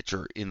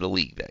pitcher in the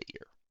league that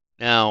year.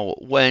 Now,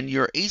 when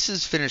your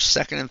aces finish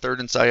second and third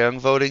in Cy Young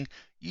voting,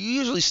 you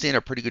usually stand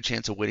a pretty good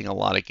chance of winning a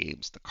lot of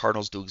games. The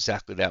Cardinals do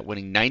exactly that,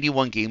 winning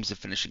 91 games and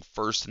finishing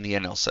first in the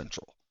NL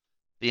Central.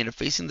 They end up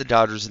facing the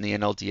Dodgers in the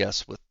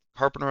NLDS with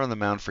Carpenter on the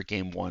mound for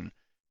Game 1.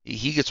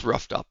 He gets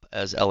roughed up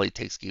as LA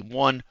takes Game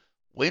 1.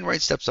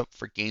 Wainwright steps up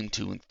for Game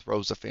 2 and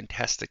throws a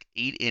fantastic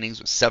 8 innings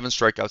with 7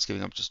 strikeouts,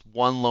 giving up just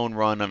 1 lone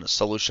run on a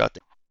solo shot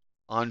to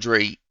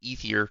Andre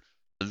Ethier.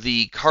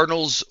 The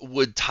Cardinals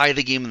would tie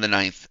the game in the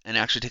 9th and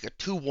actually take a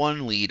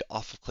 2-1 lead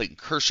off of Clayton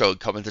Kershaw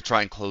coming to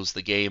try and close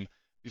the game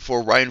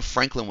before Ryan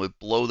Franklin would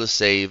blow the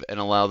save and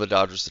allow the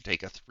Dodgers to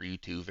take a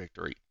 3-2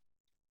 victory.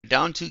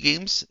 Down 2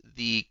 games,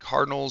 the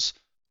Cardinals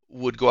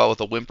would go out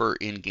with a whimper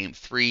in Game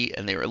 3,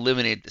 and they were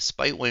eliminated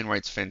despite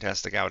Wainwright's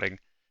fantastic outing.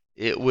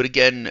 It would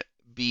again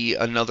be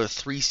another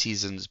 3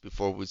 seasons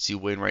before we'd see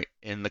Wainwright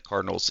and the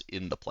Cardinals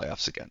in the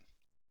playoffs again.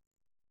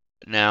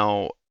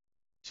 Now,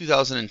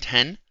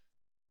 2010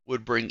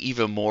 would bring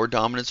even more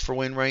dominance for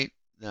Wainwright.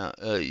 Now,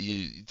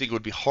 you think it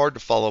would be hard to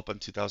follow up on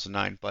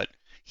 2009, but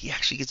he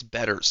actually gets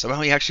better.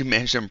 Somehow he actually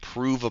managed to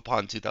improve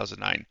upon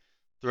 2009,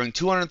 throwing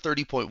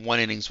 230.1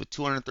 innings with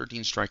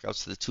 213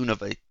 strikeouts to the tune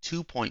of a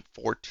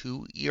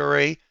 2.42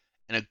 ERA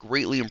and a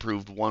greatly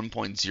improved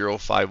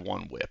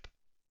 1.051 whip.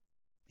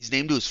 He's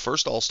named to his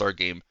first All-Star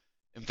game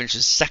and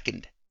finishes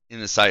second in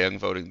the Cy Young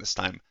voting this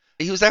time.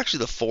 He was actually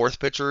the 4th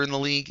pitcher in the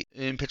league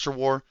in pitcher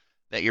WAR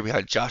that year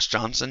behind Josh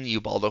Johnson,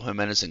 Ubaldo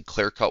Jimenez, and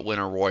clear-cut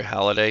winner Roy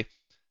Halladay.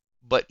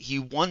 But he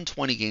won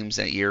 20 games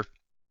that year.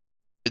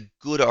 A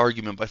good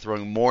argument by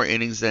throwing more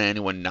innings than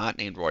anyone not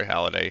named Roy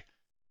Halladay.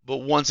 But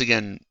once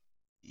again,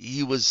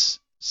 he was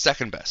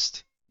second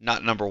best,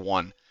 not number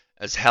 1,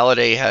 as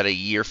Halladay had a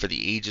year for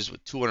the ages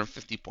with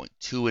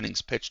 250.2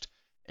 innings pitched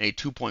and a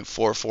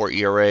 2.44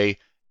 ERA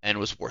and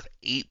was worth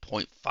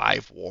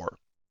 8.5 WAR.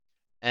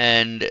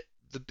 And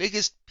the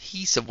biggest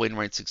piece of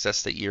Wainwright's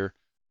success that year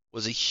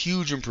was a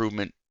huge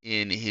improvement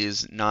in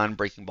his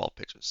non-breaking ball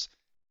pitches.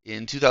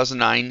 In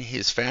 2009,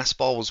 his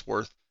fastball was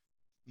worth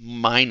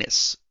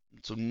negative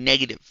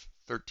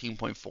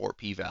 13.4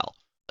 p-val.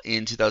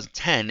 In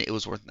 2010, it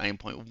was worth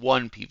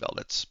 9.1 p-val.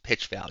 That's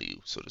pitch value,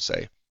 so to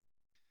say.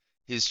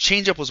 His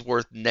changeup was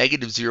worth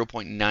negative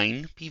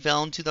 0.9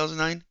 p-val in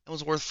 2009 and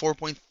was worth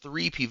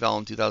 4.3 p-val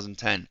in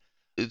 2010.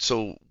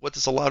 So what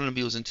this allowed him to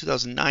be was in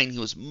 2009, he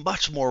was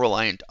much more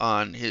reliant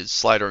on his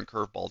slider and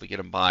curveball to get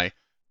him by,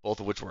 both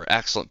of which were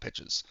excellent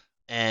pitches.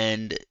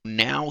 And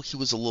now he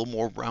was a little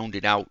more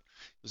rounded out.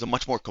 He was a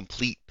much more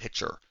complete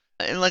pitcher.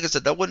 And like I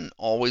said, that wouldn't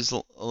always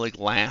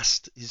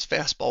last. His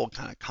fastball would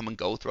kind of come and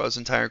go throughout his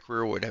entire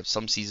career, where he'd have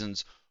some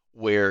seasons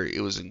where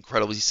it was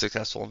incredibly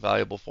successful and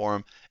valuable for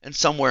him, and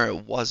some where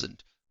it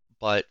wasn't.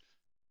 But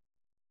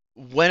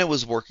when it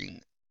was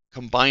working,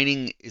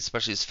 combining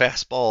especially his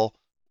fastball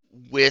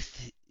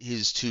with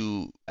his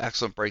two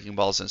excellent breaking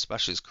balls and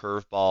especially his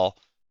curveball,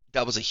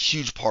 that was a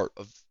huge part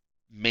of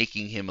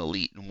making him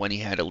elite and when he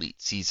had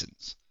elite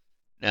seasons.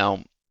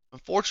 Now,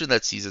 unfortunately,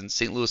 that season,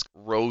 St. Louis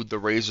rode the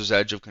razor's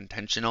edge of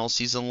contention all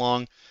season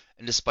long,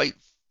 and despite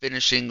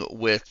finishing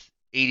with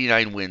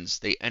 89 wins,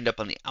 they end up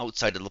on the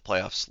outside of the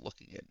playoffs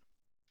looking in.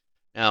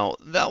 Now,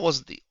 that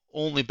wasn't the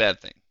only bad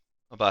thing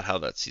about how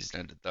that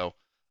season ended, though.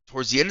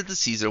 Towards the end of the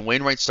season,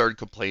 Wainwright started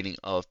complaining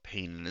of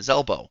pain in his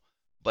elbow,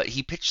 but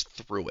he pitched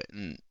through it,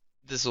 and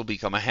this will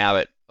become a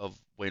habit of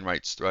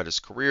Wainwright's throughout his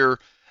career,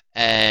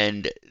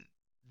 and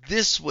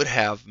this would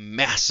have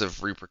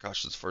massive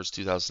repercussions for his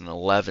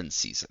 2011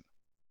 season.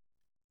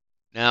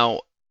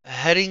 Now,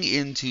 heading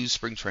into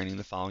spring training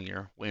the following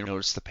year, Wayne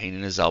noticed the pain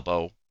in his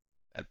elbow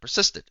had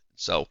persisted,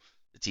 so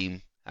the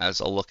team has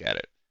a look at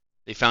it.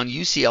 They found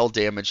UCL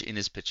damage in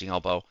his pitching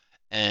elbow,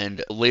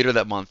 and later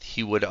that month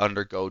he would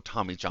undergo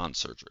Tommy John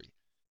surgery.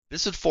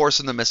 This would force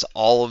him to miss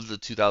all of the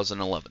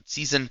 2011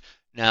 season.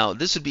 Now,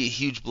 this would be a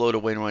huge blow to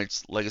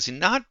Wainwright's legacy,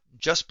 not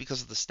just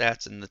because of the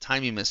stats and the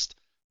time he missed,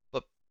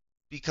 but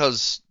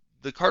because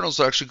the Cardinals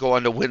would actually go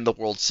on to win the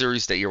World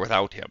Series that year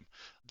without him.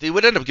 They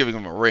would end up giving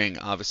him a ring,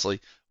 obviously,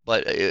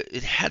 but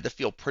it had to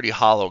feel pretty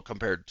hollow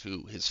compared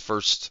to his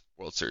first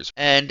World Series.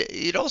 And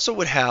it also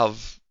would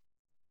have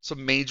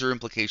some major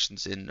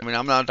implications I mean,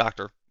 I'm not a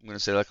doctor. I'm going to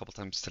say that a couple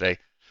times today.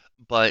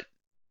 But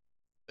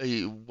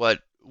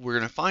what we're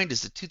going to find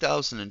is that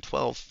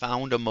 2012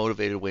 found a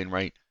motivated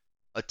Wainwright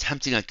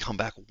attempting a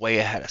comeback way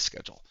ahead of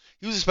schedule.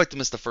 He was expected to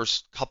miss the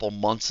first couple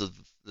months of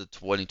the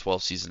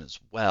 2012 season as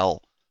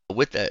well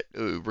with that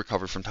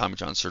recovery from Tommy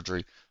John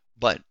surgery.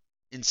 But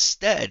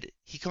instead,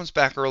 he comes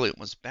back early and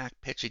was back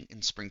pitching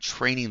in spring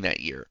training that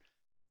year.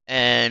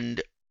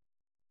 And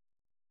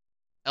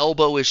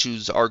elbow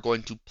issues are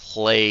going to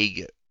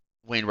plague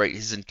Wainwright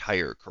his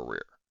entire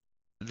career.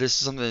 This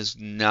is something that's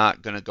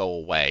not going to go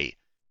away.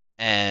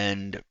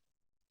 And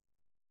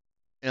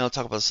I'll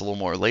talk about this a little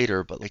more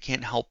later, but I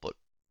can't help but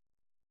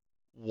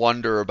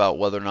wonder about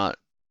whether or not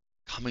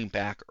coming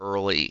back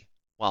early,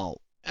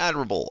 while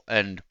admirable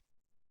and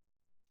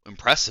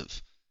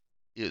impressive,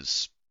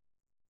 is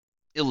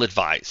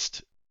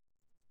ill-advised.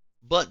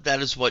 But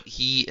that is what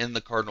he and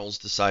the Cardinals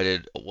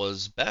decided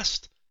was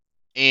best.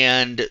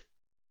 And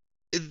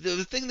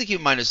the thing to keep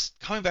in mind is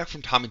coming back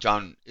from Tommy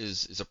John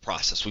is a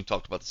process. We've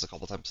talked about this a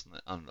couple times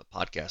on the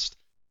podcast.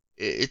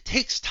 It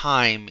takes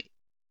time,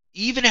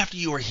 even after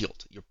you are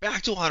healed. You're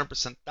back to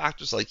 100%.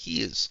 Doctors like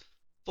he is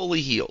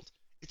fully healed.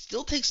 It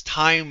still takes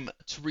time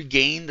to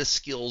regain the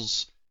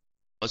skills,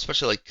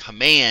 especially like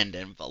command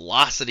and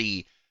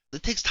velocity.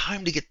 It takes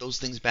time to get those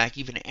things back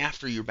even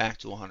after you're back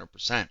to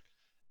 100%.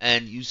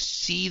 And you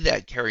see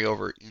that carry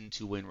over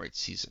into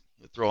Wainwright's season.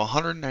 He'll throw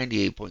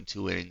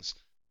 198.2 innings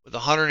with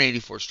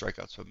 184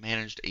 strikeouts, but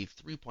managed a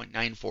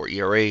 3.94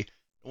 ERA and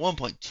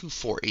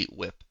 1.248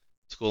 whip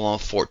to go along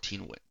with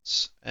 14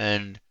 wins.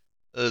 And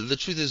the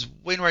truth is,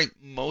 Wainwright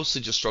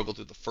mostly just struggled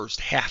through the first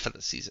half of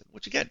the season,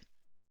 which again,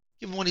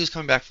 given what he was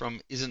coming back from,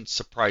 isn't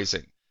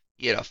surprising.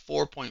 He had a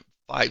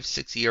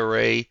 4.56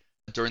 ERA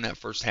during that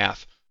first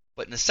half,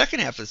 but in the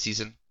second half of the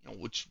season,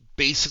 which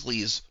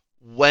basically is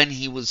when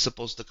he was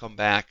supposed to come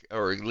back,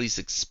 or at least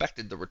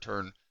expected to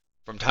return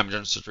from Tommy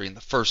John surgery in the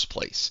first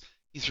place,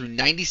 he threw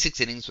 96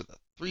 innings with a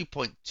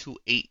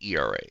 3.28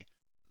 ERA.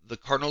 The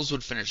Cardinals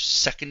would finish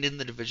second in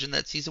the division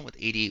that season with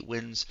 88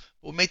 wins,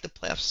 but would make the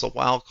playoffs as a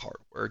wild card,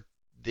 where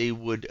they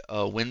would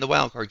win the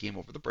wild card game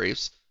over the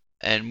Braves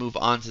and move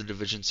on to the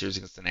division series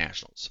against the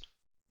Nationals.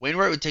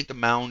 Wainwright would take the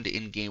mound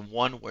in Game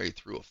 1, where he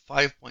threw a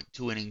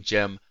 5.2 inning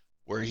gem,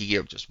 where he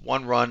gave just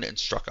one run and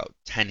struck out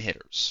 10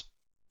 hitters.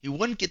 He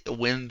wouldn't get the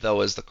win,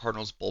 though, as the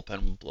Cardinals'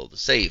 bullpen would blow the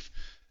save.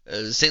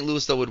 St.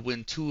 Louis, though, would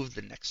win 2 of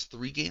the next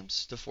 3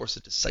 games to force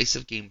a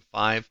decisive Game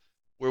 5,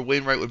 where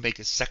Wainwright would make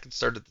his second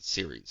start of the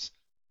series.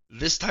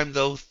 This time,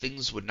 though,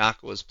 things would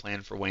not go as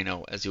planned for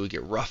Waino, as he would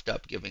get roughed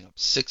up, giving up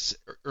 6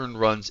 earned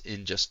runs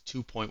in just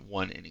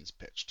 2.1 innings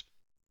pitched.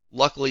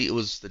 Luckily, it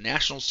was the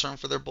Nationals' turn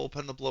for their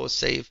bullpen to blow a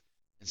save,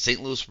 and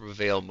St. Louis would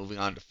prevail, moving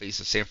on to face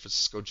the San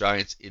Francisco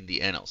Giants in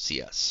the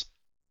NLCS.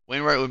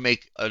 Wainwright would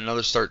make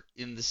another start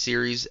in the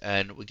series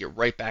and would get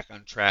right back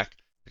on track,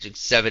 pitching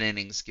 7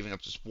 innings, giving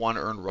up just 1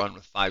 earned run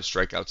with 5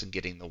 strikeouts and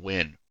getting the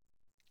win.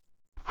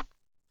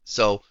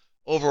 So,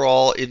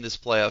 overall, in this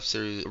playoff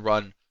series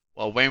run,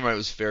 while Wainwright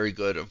was very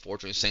good,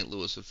 unfortunately St.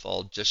 Louis would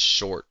fall just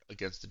short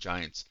against the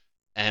Giants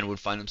and would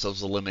find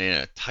themselves eliminated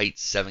in a tight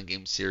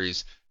 7-game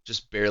series,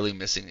 just barely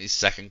missing a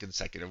second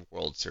consecutive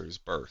World Series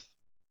berth.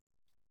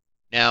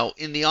 Now,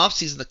 in the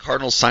offseason, the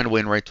Cardinals signed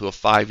Wainwright to a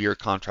 5-year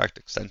contract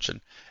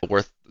extension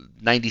worth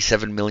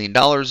 $97 million. It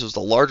was the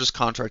largest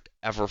contract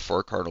ever for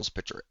a Cardinals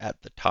pitcher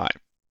at the time.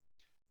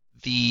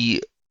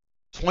 The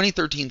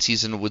 2013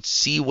 season would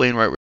see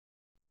Wainwright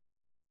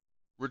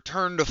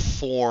returned to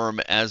form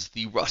as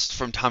the rust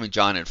from Tommy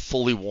John had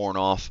fully worn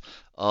off.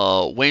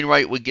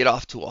 Wainwright would get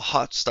off to a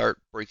hot start,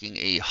 breaking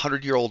a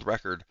 100-year-old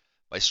record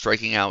by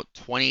striking out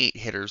 28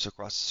 hitters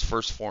across his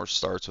first 4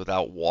 starts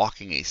without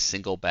walking a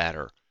single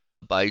batter.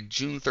 By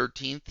June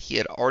 13th, he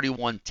had already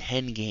won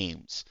 10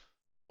 games.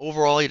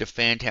 Overall, he had a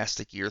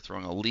fantastic year,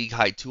 throwing a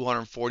league-high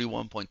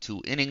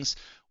 241.2 innings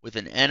with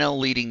an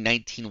NL-leading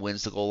 19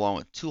 wins to go along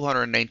with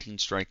 219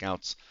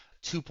 strikeouts,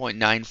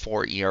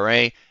 2.94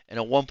 ERA, and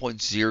a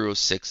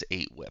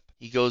 1.068 whip.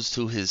 He goes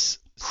to his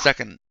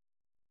second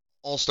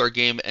All-Star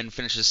game and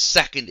finishes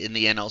second in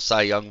the NL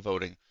Cy Young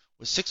voting.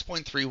 With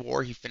 6.3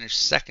 WAR, he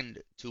finished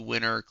second to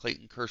winner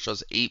Clayton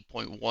Kershaw's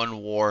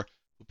 8.1 WAR,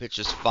 who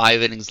pitches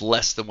 5 innings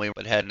less than Wayne,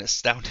 but had an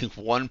astounding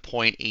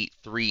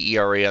 1.83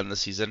 ERA on the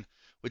season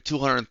with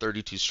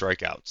 232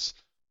 strikeouts.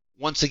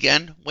 Once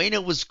again,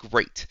 Waino was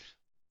great,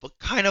 but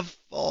kind of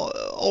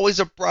always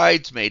a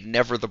bridesmaid,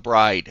 never the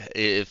bride,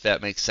 if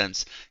that makes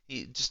sense.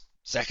 He just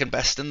second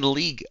best in the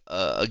league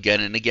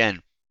again and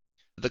again.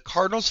 The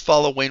Cardinals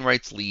follow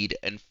Wainwright's lead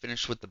and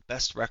finish with the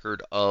best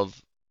record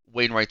of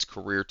Wainwright's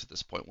career to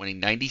this point, winning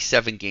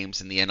 97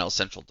 games in the NL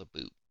Central to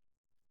boot.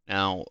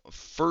 Now,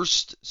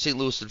 first, St.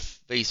 Louis would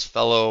face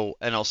fellow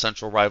NL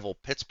Central rival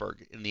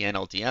Pittsburgh in the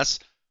NLDS.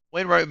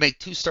 Wainwright would make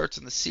 2 starts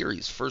in the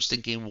series, first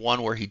in Game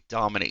 1 where he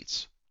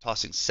dominates,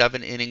 tossing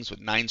 7 innings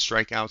with 9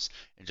 strikeouts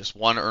and just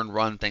 1 earned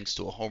run thanks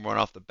to a home run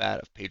off the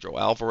bat of Pedro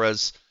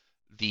Alvarez.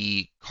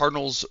 The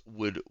Cardinals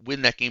would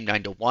win that game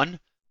 9-1,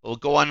 but would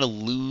go on to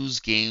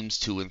lose games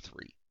 2 and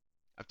 3.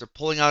 After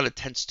pulling out a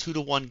tense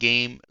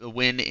 2-1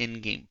 win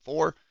in Game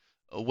 4,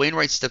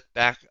 Wainwright stepped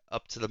back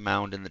up to the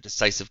mound in the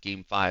decisive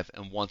Game 5,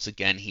 and once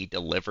again he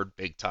delivered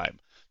big time,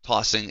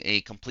 tossing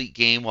a complete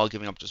game while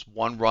giving up just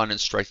 1 run and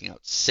striking out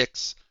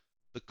 6.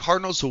 The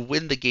Cardinals will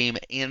win the game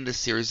and the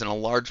series in a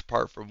large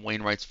part from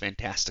Wainwright's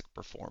fantastic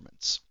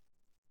performance.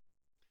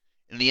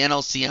 In the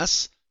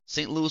NLCS,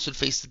 St. Louis would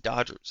face the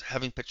Dodgers.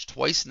 Having pitched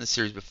twice in the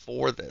series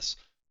before this,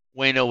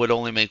 Waino would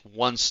only make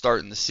 1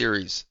 start in the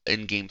series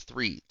in Game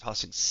 3,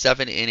 tossing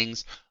 7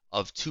 innings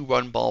of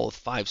 2-run ball with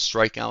 5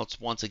 strikeouts,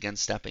 once again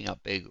stepping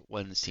up big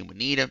when his team would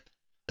need him.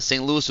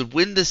 St. Louis would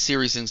win this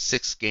series in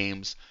 6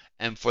 games,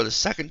 and for the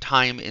second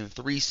time in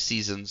 3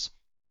 seasons,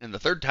 and the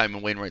third time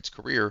in Wainwright's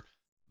career,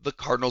 the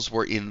Cardinals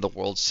were in the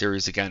World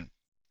Series again.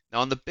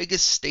 Now, on the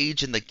biggest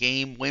stage in the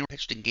game, Wainwright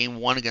pitched in Game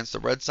 1 against the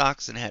Red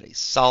Sox and had a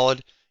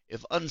solid,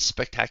 if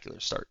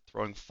unspectacular start,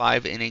 throwing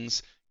 5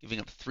 innings,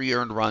 giving up 3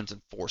 earned runs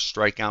and 4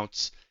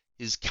 strikeouts.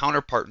 His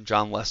counterpart,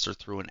 John Lester,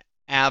 threw an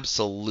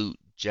absolute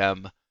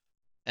gem,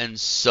 and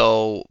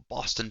so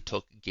Boston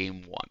took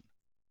Game 1.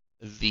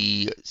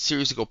 The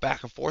series would go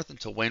back and forth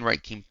until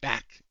Wainwright came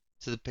back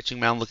to the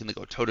pitching mound looking to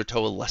go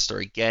toe-to-toe with Lester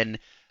again,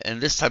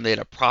 and this time they had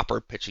a proper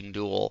pitching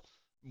duel.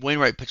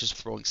 Wainwright pitches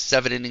throwing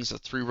 7 innings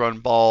of 3-run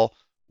ball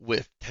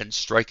with 10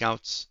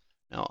 strikeouts.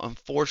 Now,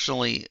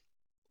 unfortunately,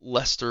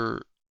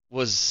 Lester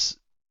was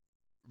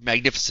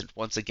magnificent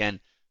once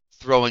again,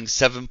 throwing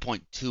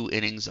 7.2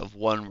 innings of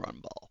 1-run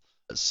ball.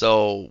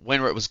 So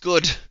Wainwright was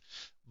good,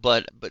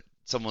 but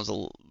someone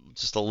was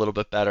just a little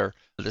bit better.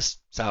 This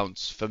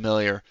sounds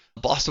familiar.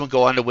 Boston would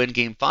go on to win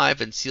Game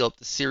 5 and seal up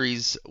the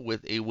series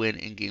with a win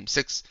in Game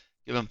 6,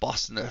 giving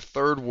Boston their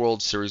 3rd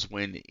World Series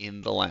win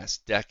in the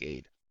last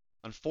decade.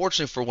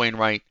 Unfortunately for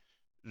Wainwright,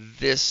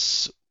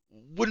 this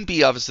wouldn't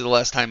be obviously the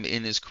last time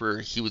in his career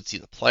he would see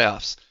the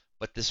playoffs,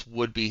 but this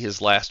would be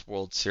his last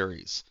World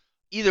Series.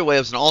 Either way, it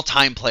was an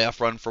all-time playoff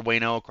run for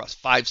Waino across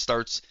 5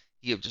 starts.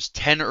 He had just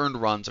 10 earned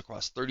runs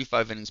across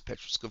 35 innings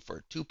pitched, which was good for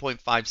a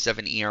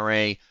 2.57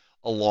 ERA,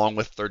 along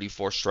with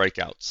 34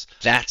 strikeouts.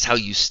 That's how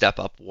you step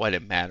up when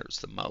it matters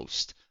the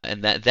most.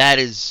 And that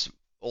is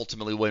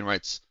ultimately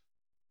Wainwright's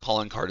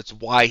calling card. It's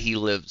why he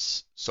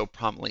lives so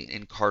prominently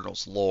in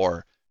Cardinals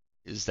lore,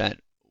 is that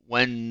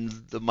when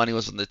the money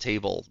was on the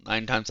table,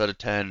 9 times out of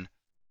 10,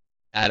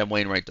 Adam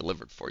Wainwright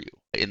delivered for you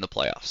in the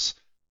playoffs.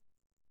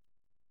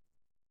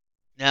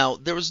 Now,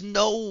 there was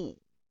no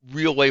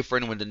real way for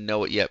anyone to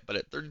know it yet, but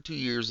at 32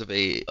 years of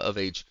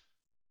age,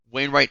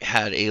 Wainwright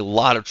had a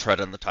lot of tread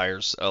on the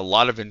tires, a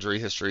lot of injury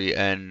history,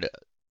 and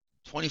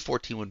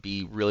 2014 would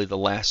be really the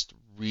last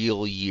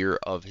real year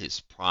of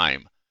his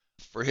prime.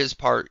 For his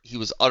part, he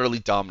was utterly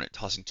dominant,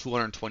 tossing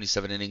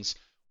 227 innings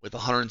with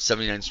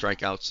 179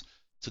 strikeouts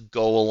to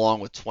go along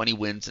with 20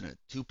 wins and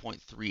a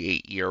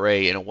 2.38 ERA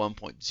and a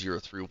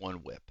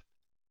 1.031 whip.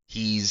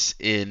 He's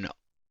in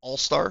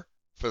All-Star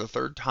for the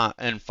 3rd time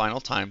and final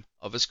time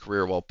of his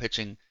career while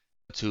pitching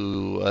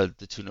to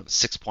the tune of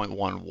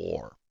 6.1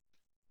 WAR.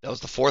 That was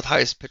the 4th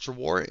highest pitcher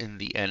WAR in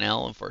the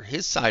NL, and for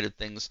his side of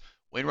things,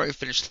 Wainwright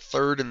finished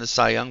 3rd in the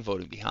Cy Young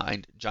voting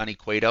behind Johnny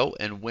Cueto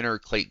and winner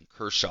Clayton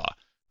Kershaw,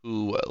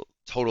 who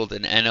totaled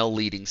an NL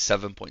leading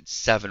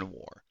 7.7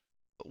 WAR.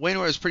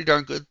 Wainwright was pretty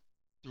darn good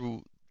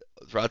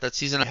throughout that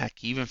season. Heck,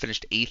 he even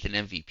finished 8th in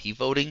MVP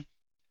voting.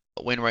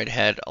 Wainwright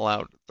had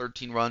allowed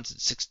 13 runs in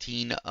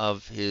 16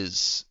 of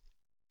his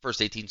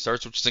first 18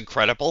 starts, which is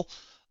incredible.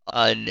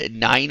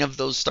 9 of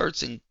those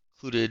starts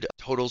included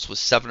totals with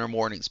 7 or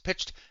more innings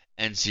pitched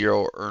and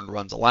 0 earned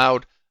runs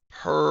allowed.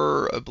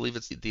 Per, I believe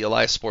it's the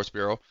Elias Sports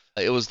Bureau,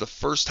 it was the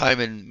first time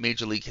in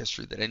Major League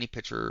history that any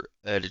pitcher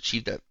had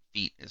achieved that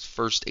feat in his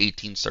first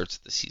 18 starts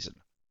of the season.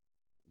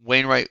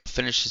 Wainwright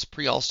finished his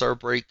pre-All-Star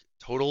break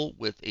total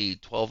with a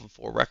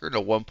 12-4 record, a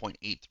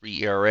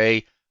 1.83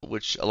 ERA,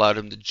 which allowed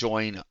him to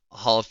join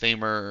Hall of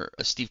Famer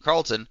Steve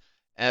Carlton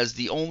as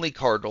the only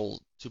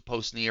Cardinal to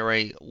post an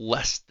ERA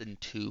less than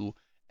 2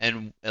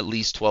 and at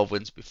least 12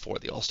 wins before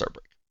the All-Star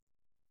break.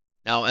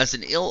 Now, as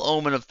an ill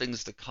omen of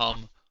things to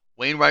come,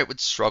 Wainwright would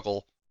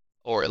struggle,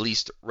 or at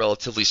least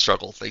relatively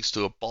struggle, thanks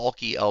to a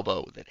bulky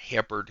elbow that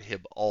hampered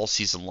him all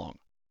season long.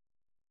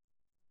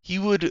 He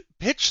would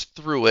pitch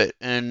through it,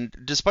 and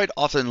despite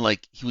often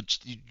you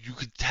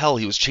could tell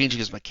he was changing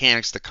his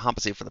mechanics to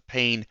compensate for the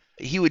pain,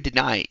 he would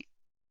deny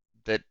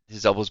that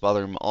his elbows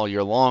bothered him all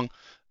year long.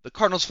 The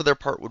Cardinals, for their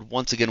part, would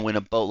once again win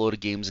a boatload of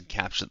games and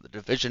capture the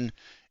division.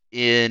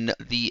 In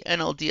the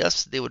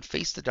NLDS, they would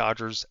face the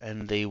Dodgers,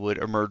 and they would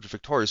emerge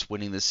victorious,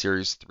 winning the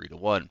series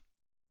 3-1.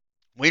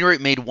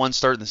 Wainwright made one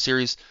start in the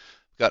series,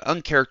 got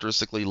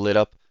uncharacteristically lit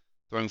up,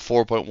 throwing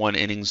 4.1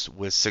 innings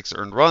with 6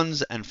 earned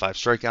runs and 5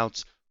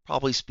 strikeouts.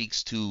 Probably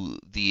speaks to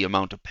the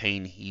amount of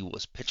pain he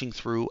was pitching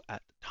through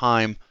at the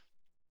time.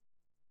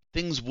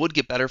 Things would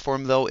get better for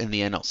him, though, in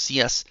the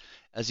NLCS,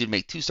 as he'd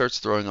make 2 starts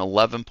throwing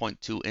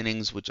 11.2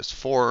 innings with just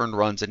 4 earned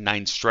runs and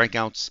 9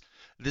 strikeouts.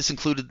 This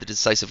included the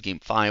decisive Game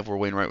 5, where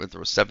Wainwright would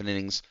throw 7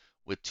 innings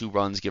with 2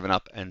 runs given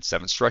up and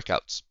 7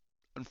 strikeouts.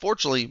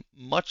 Unfortunately,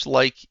 much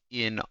like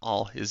in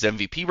all his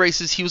MVP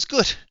races, he was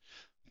good,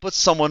 but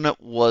someone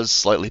was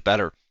slightly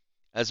better,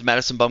 as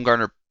Madison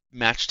Bumgarner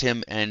matched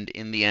him, and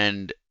in the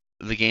end,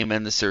 the game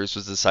and the series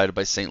was decided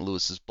by St.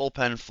 Louis's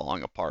bullpen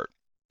falling apart.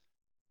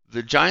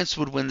 The Giants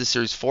would win the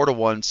series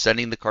 4-1,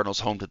 sending the Cardinals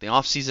home to the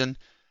offseason.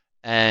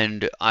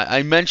 And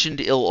I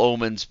mentioned ill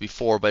omens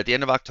before, but at the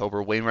end of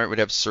October, Wainwright would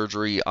have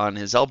surgery on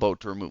his elbow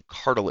to remove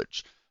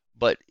cartilage.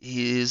 But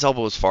his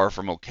elbow was far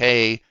from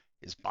okay.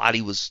 His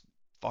body was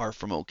far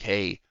from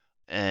okay.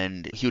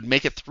 And he would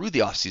make it through the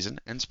offseason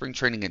and spring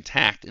training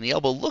intact. And the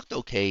elbow looked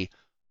okay,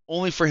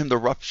 only for him to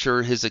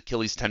rupture his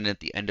Achilles tendon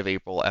at the end of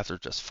April after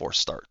just 4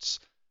 starts.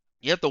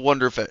 You have to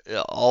wonder if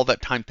all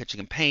that time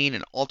pitching in pain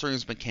and altering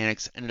his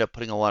mechanics ended up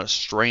putting a lot of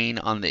strain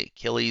on the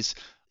Achilles.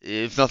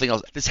 If nothing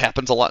else, this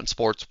happens a lot in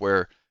sports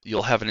where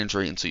you'll have an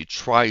injury, and so you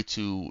try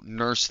to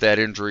nurse that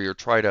injury or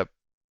try to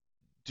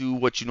do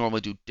what you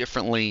normally do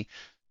differently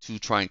to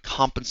try and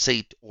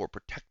compensate or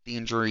protect the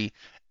injury,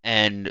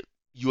 and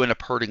you end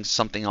up hurting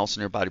something else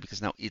in your body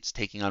because now it's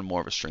taking on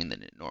more of a strain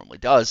than it normally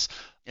does.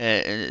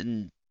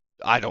 And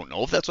I don't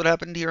know if that's what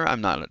happened here.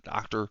 I'm not a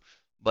doctor,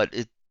 but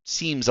it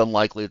seems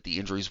unlikely that the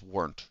injuries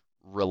weren't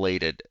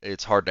related.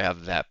 It's hard to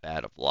have that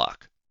bad of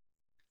luck.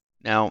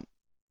 Now,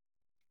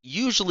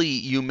 usually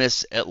you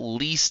miss at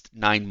least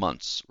 9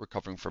 months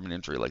recovering from an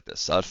injury like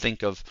this.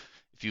 Think of,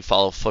 if you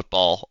follow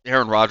football,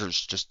 Aaron Rodgers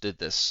just did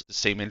this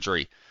same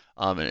injury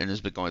and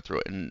has been going through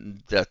it,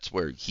 and that's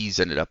where he's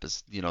ended up,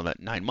 is that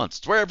 9 months.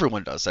 It's where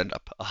everyone does end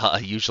up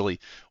usually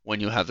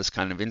when you have this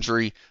kind of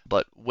injury.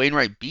 But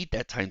Wainwright beat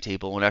that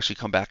timetable and would actually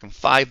come back in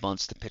 5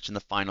 months to pitch in the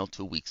final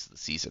 2 weeks of the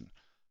season.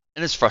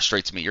 And this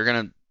frustrates me.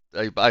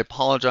 I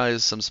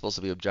apologize, I'm supposed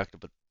to be objective,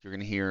 but you're going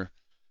to hear,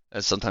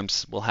 as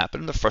sometimes will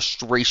happen, the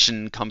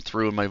frustration come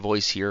through in my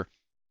voice here.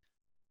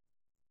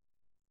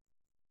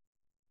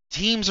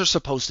 Teams are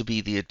supposed to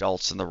be the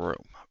adults in the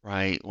room,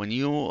 right?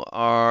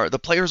 The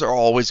players are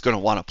always going to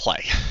want to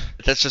play.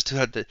 That's just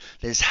that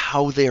is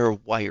how they are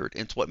wired.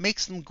 It's what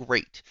makes them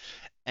great.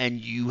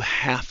 And you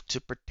have to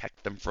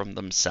protect them from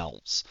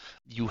themselves.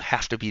 You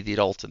have to be the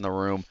adult in the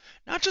room,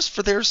 not just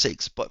for their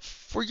sakes, but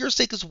for your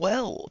sake as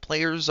well.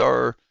 Players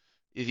are,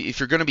 if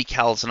you're going to be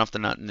callous enough to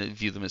not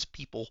view them as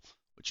people,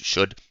 which you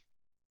should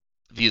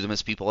view them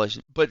as people,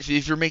 but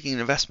if you're making an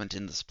investment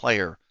in this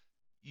player,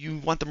 you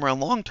want them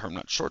around long term,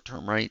 not short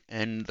term, right?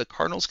 And the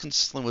Cardinals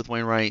consistently with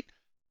Wainwright,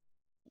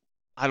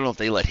 I don't know if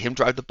they let him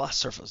drive the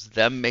bus or if it was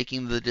them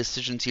making the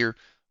decisions here,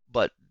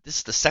 but this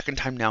is the second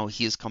time now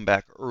he has come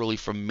back early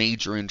from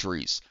major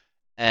injuries,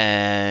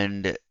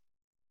 and it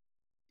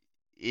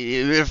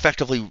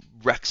effectively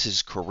wrecks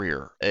his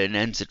career and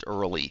ends it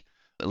early,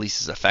 at least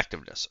his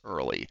effectiveness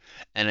early.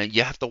 And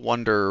you have to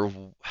wonder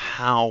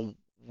how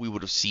we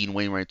would have seen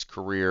Wainwright's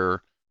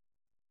career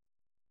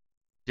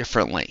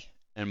differently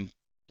and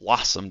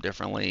blossom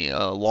differently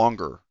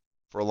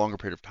for a longer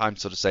period of time,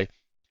 so to say,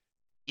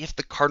 if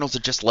the Cardinals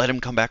had just let him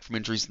come back from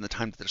injuries in the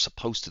time that they're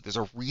supposed to. There's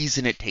a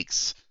reason it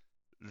takes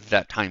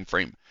that time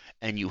frame,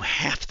 and you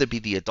have to be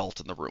the adult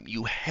in the room.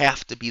 You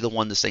have to be the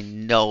one to say,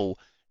 no,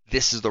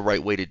 this is the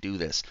right way to do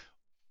this,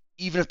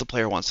 even if the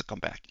player wants to come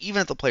back,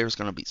 even if the player is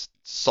going to be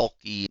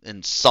sulky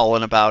and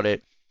sullen about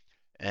it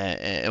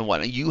and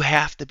whatnot. You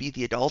have to be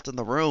the adult in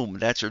the room.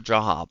 That's your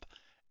job.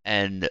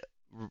 And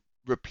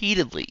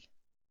repeatedly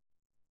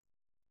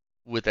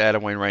with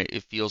Adam Wainwright,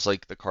 it feels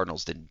like the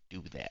Cardinals didn't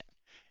do that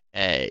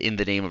in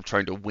the name of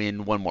trying to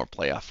win one more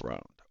playoff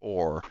round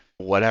or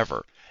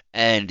whatever.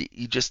 And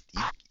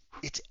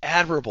it's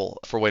admirable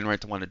for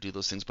Wainwright to want to do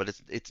those things, but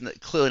it's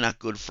clearly not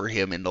good for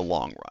him in the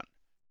long run.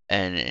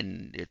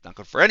 and it's not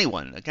good for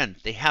anyone. Again,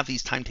 they have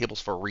these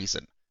timetables for a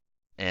reason,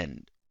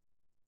 and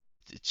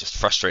it's just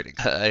frustrating.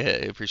 I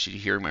appreciate you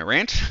hearing my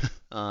rant.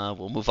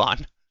 We'll move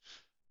on.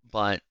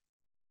 But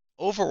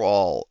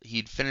overall,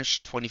 he'd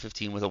finished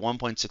 2015 with a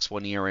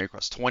 1.61 ERA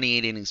across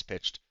 28 innings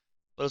pitched,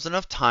 but it was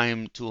enough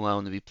time to allow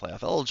him to be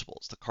playoff eligible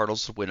as the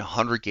Cardinals would win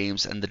 100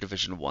 games and the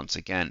division once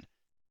again.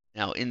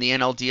 Now, in the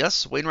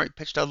NLDS, Wainwright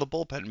pitched out of the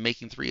bullpen,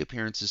 making 3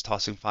 appearances,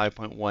 tossing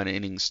 5.1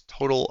 innings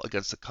total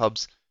against the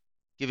Cubs,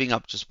 giving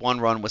up just 1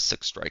 run with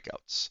 6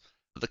 strikeouts.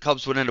 The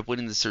Cubs would end up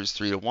winning the series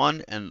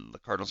 3-1, and the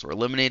Cardinals were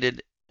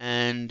eliminated.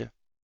 And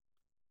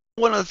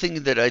one other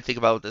thing that I think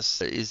about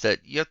this is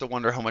that you have to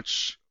wonder how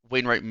much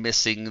Wainwright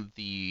missing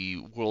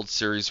the World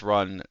Series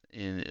run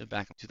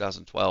back in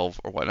 2012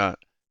 or whatnot.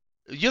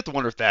 You have to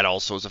wonder if that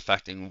also is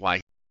affecting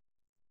why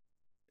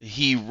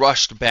he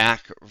rushed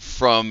back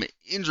from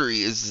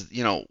injury.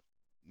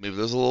 Maybe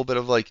there's a little bit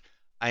of I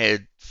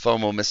had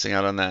FOMO missing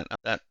out on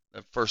that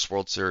first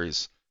World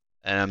Series,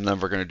 and I'm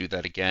never going to do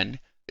that again.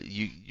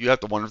 You have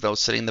to wonder if that was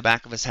sitting in the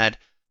back of his head.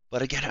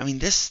 But again, I mean,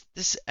 this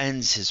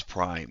ends his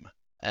prime,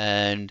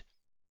 and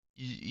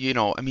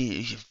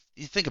you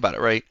think about it,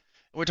 right?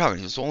 We're talking,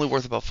 he was only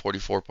worth about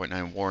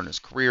 44.9 WAR in his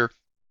career.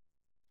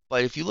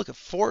 But if you look at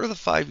 4 of the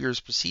 5 years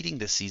preceding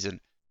this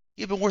season,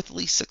 he had been worth at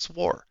least 6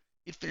 WAR.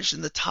 He'd finished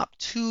in the top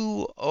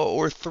 2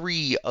 or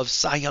 3 of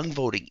Cy Young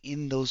voting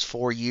in those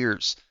 4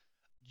 years.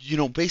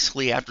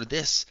 Basically after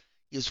this,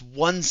 he has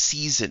 1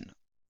 season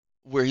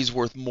where he's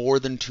worth more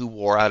than 2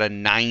 WAR out of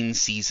 9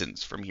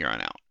 seasons from here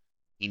on out.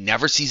 He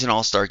never sees an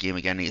All-Star game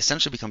again. He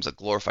essentially becomes a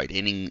glorified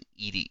innings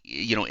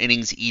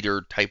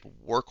eater type,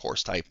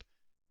 workhorse type.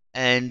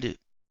 And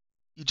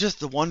you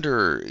just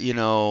wonder,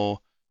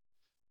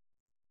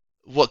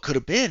 what could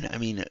have been. I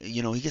mean,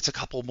 he gets a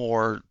couple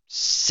more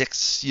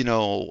 6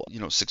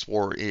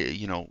 WAR,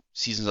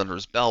 seasons under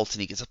his belt,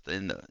 and he gets up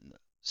in the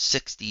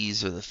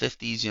 60s or the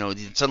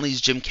 50s. Suddenly he's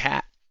Jim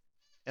Cat,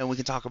 and we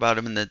can talk about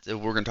him, and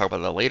we're going to talk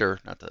about that later.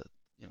 Not to,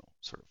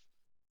 sort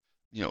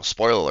of,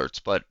 spoiler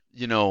alerts, but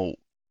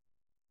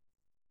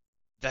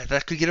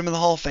that could get him in the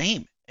Hall of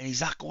Fame, and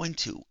he's not going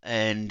to,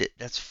 and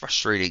that's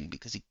frustrating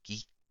because he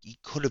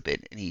could have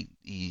been, and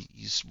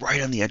he's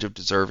right on the edge of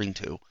deserving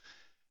to.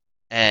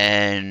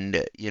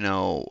 And,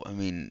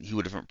 he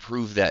would have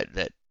improved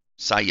that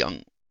Cy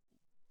Young,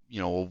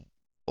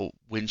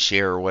 win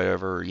share or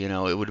whatever,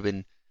 it would have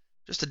been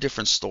just a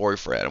different story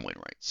for Adam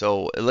Wainwright.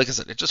 So, like I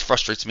said, it just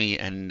frustrates me,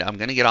 and I'm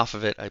going to get off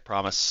of it, I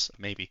promise.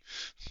 Maybe.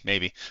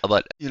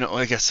 But,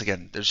 I guess,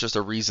 again, there's just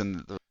a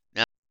reason.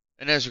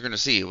 And as you're going to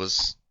see, it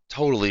was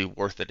totally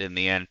worth it in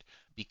the end,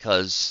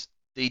 because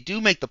they do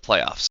make the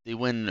playoffs. They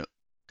win,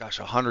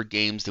 100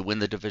 games. They win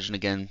the division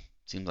again.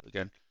 Seems like,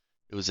 again,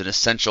 it was an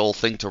essential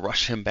thing to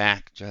rush him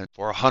back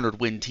for a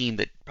 100-win team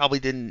that probably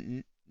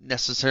didn't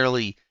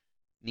necessarily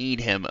need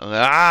him.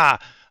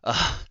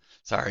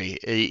 Sorry.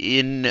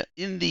 In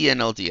the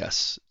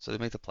NLDS, so they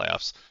make the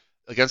playoffs,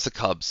 against the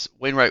Cubs,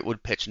 Wainwright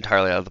would pitch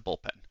entirely out of the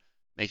bullpen,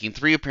 making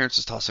 3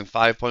 appearances, tossing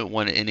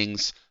 5.1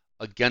 innings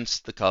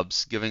against the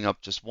Cubs, giving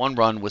up just 1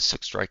 run with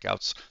 6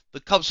 strikeouts.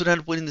 The Cubs would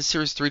end up winning the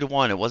series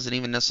 3-1. It wasn't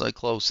even necessarily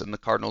close, and the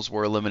Cardinals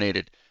were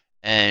eliminated.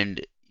 And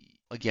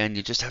again,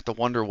 you just have to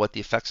wonder what the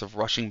effects of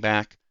rushing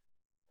back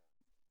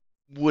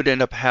would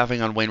end up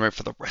having on Wainwright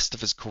for the rest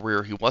of his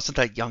career. He wasn't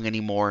that young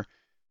anymore.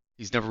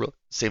 He's never really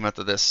the same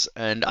after this.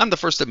 And I'm the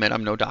first to admit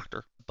I'm no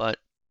doctor, but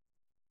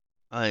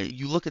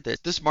you look at this.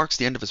 This marks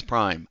the end of his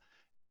prime.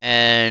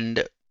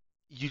 And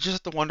you just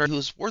have to wonder, he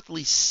was worth at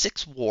least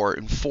 6 WAR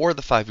in 4 of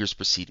the 5 years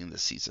preceding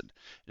this season.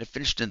 And it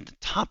finished in the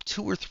top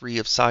 2 or 3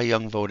 of Cy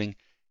Young voting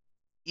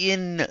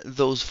in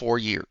those 4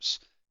 years.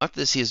 After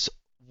this, he has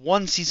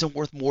 1 season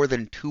worth more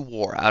than 2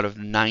 WAR out of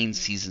 9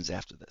 seasons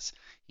after this.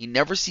 He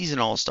never sees an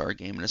All-Star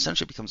game and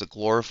essentially becomes a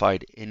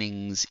glorified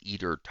innings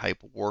eater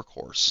type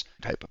workhorse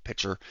type of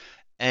pitcher.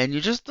 And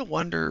you just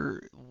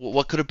wonder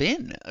what could have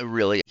been,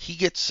 really. He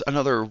gets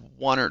another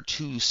 1 or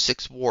 2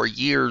 6 WAR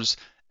years,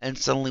 and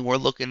suddenly we're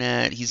looking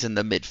at he's in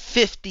the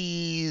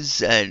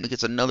mid-50s, and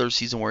gets another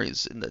season where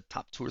he's in the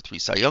top 2 or 3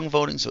 Cy Young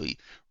voting, so he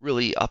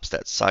really ups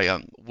that Cy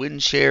Young win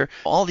share.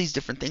 All these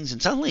different things,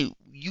 and suddenly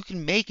you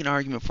can make an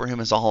argument for him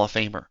as a Hall of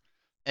Famer.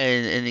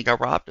 And he got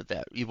robbed of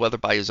that, whether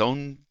by his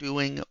own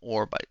doing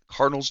or by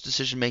Cardinals'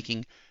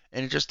 decision-making,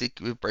 and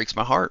it breaks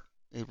my heart.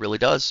 It really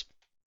does.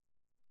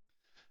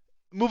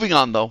 Moving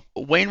on, though,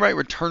 Wainwright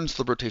returns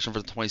to the rotation for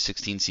the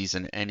 2016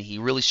 season, and he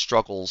really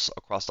struggles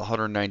across the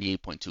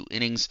 198.2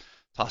 innings,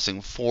 tossing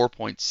a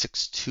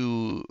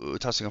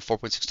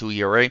 4.62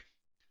 ERA,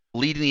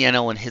 leading the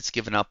NL in hits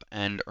given up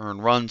and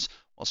earned runs,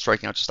 while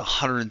striking out just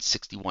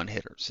 161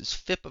 hitters. His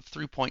FIP of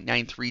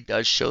 3.93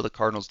 does show the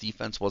Cardinals'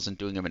 defense wasn't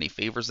doing him any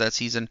favors that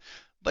season,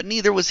 but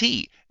neither was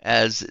he,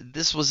 as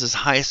this was his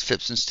highest FIP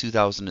since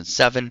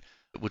 2007,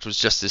 which was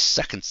just his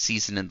 2nd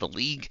season in the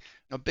league.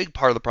 A big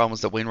part of the problem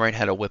was that Wainwright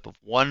had a whip of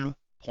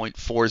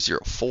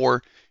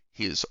 1.404.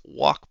 His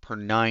walk per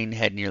 9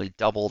 had nearly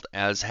doubled,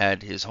 as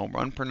had his home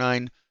run per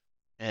 9.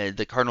 And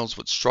the Cardinals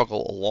would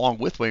struggle along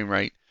with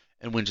Wainwright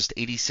and win just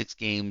 86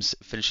 games,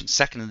 finishing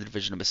 2nd in the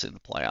division and missing the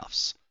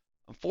playoffs.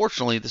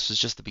 Unfortunately, this was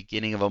just the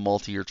beginning of a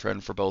multi-year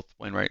trend for both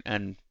Wainwright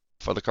and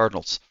for the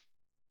Cardinals.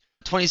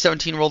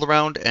 2017 rolled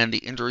around and the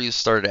injuries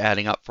started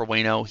adding up for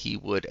Waino. He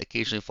would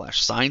occasionally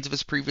flash signs of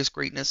his previous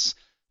greatness,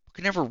 but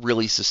could never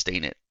really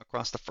sustain it.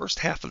 Across the first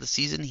half of the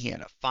season, he had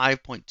a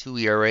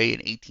 5.2 ERA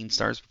and 18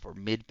 starts before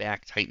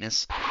mid-back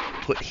tightness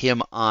put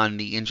him on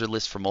the injured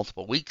list for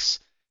multiple weeks.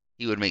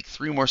 He would make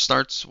 3 more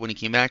starts when he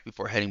came back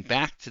before heading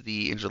back to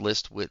the injured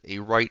list with a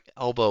right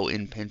elbow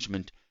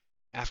impingement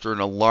after an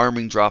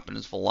alarming drop in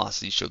his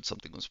velocity showed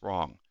something was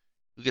wrong.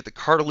 He would get the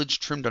cartilage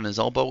trimmed on his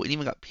elbow and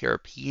even got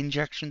PRP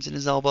injections in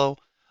his elbow.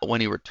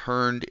 When he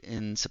returned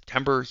in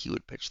September, he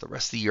would pitch the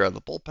rest of the year out of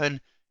the bullpen,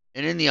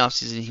 and in the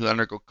offseason, he would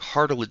undergo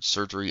cartilage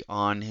surgery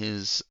on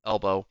his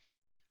elbow,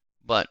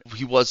 but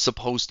he was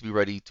supposed to be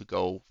ready to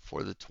go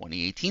for the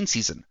 2018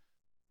 season.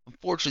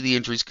 Unfortunately, the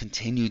injuries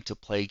continued to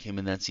plague him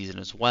in that season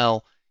as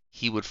well.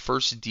 He would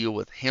first deal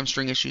with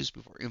hamstring issues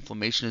before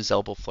inflammation in his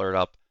elbow flared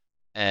up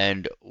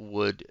and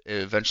would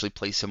eventually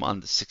place him on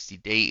the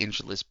 60-day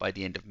injured list by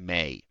the end of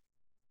May.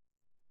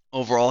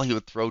 Overall, he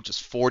would throw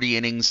just 40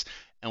 innings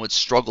and would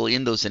struggle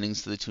in those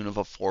innings to the tune of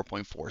a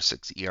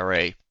 4.46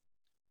 ERA.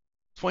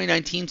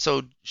 2019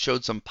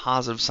 showed some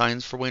positive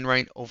signs for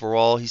Wainwright.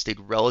 Overall, he stayed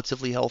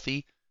relatively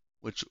healthy,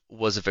 which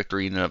was a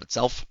victory in and of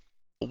itself.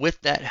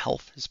 With that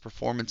health, his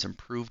performance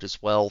improved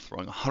as well,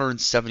 throwing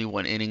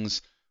 171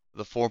 innings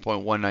with a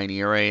 4.19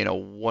 ERA and a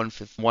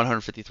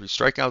 153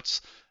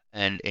 strikeouts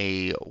and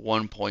a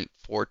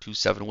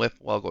 1.427 whip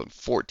while going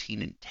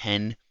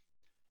 14-10.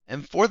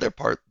 And for their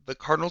part, the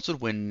Cardinals would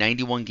win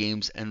 91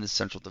 games in the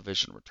Central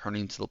Division,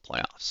 returning to the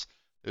playoffs.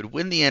 They would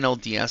win the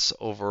NLDS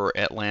over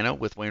Atlanta,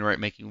 with Wainwright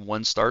making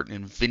 1 start.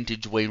 In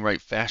vintage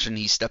Wainwright fashion,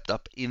 he stepped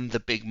up in the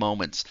big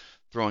moments,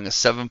 throwing a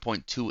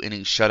 7.2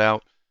 inning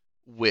shutout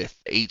with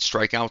 8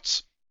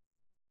 strikeouts.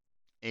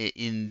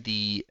 In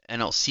the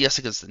NLCS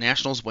against the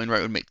Nationals,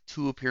 Wainwright would make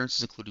 2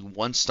 appearances, including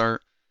 1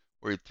 start,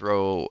 where he'd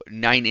throw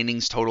 9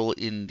 innings total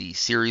in the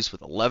series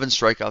with 11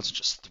 strikeouts and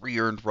just 3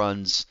 earned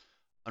runs.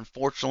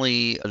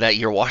 Unfortunately, that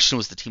year, Washington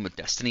was the team of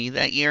destiny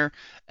that year,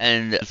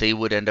 and they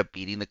would end up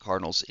beating the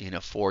Cardinals in a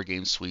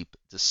 4-game sweep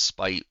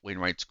despite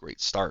Wainwright's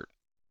great start.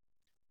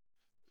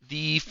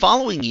 The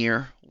following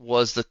year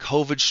was the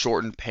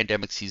COVID-shortened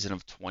pandemic season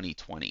of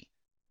 2020.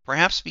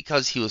 Perhaps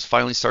because he was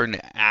finally starting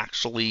to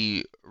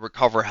actually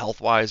recover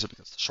health-wise, or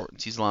because the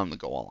shortened season allowed him to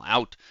go all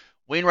out,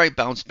 Wainwright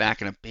bounced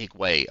back in a big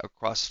way.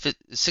 Across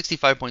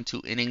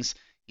 65.2 innings,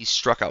 he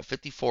struck out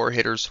 54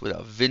 hitters with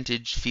a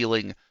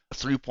vintage-feeling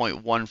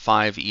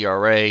 3.15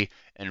 ERA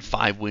and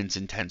 5 wins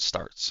in 10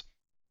 starts.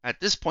 At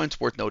this point,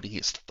 it's worth noting he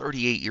is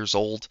 38 years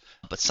old,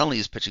 but suddenly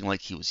he's pitching like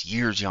he was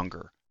years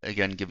younger,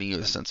 again giving you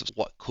a sense of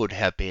what could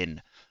have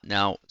been.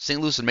 Now, St.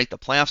 Louis would make the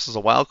playoffs as a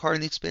wild card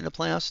in the expanded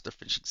playoffs. They're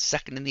finishing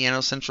second in the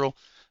NL Central.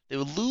 They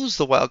would lose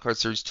the wild card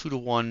series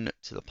 2-1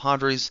 to the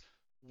Padres.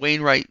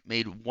 Wainwright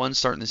made 1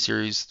 start in the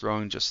series,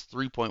 throwing just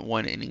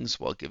 3.1 innings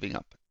while giving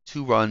up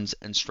 2 runs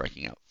and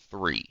striking out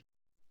 3.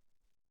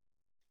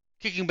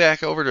 Kicking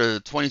back over to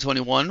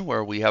 2021,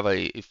 where we have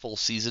a full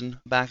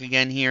season back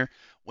again here,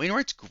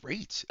 Wainwright's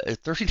great. At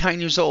 39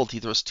 years old, he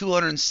throws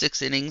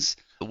 206 innings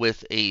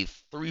with a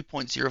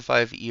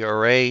 3.05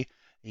 ERA.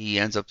 He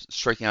ends up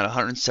striking out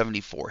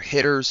 174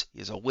 hitters. He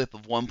has a whip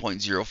of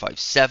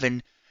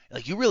 1.057.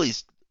 Like, you really,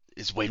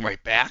 is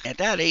Wainwright back? At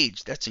that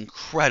age, that's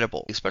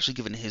incredible, especially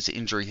given his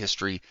injury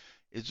history.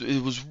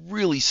 It was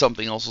really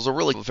something else. It was a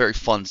really very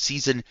fun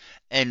season,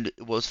 and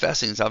what was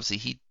fascinating is obviously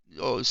he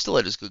still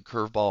had his good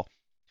curveball,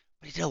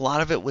 but he did a lot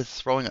of it with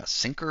throwing a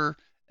sinker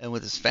and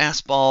with his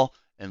fastball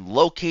and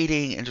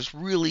locating, and just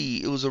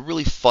really, it was a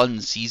really fun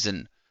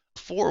season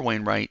for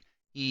Wainwright.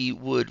 He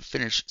would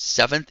finish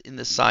 7th in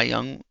the Cy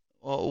Young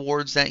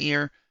Awards that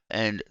year,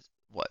 and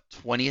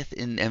 20th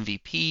in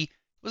MVP. It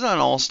was not an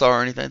all-star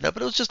or anything like that,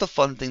 but it was just a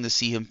fun thing to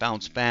see him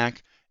bounce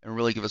back and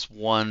really give us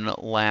one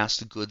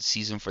last good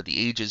season for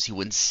the ages. He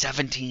wins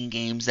 17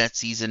 games that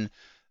season.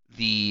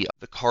 The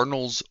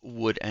Cardinals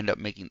would end up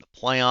making the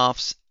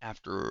playoffs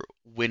after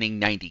winning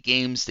 90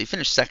 games. They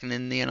finished second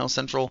in the NL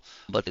Central,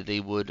 but they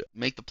would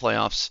make the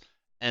playoffs.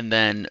 And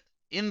then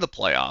in the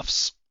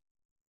playoffs,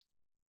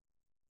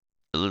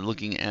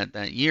 looking at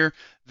that year,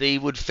 they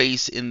would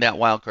face in that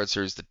wildcard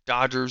series the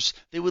Dodgers.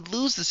 They would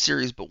lose the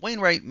series, but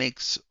Wainwright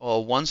makes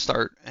 1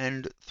 start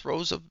and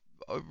throws a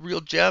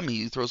real gem.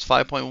 He throws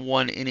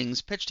 5.1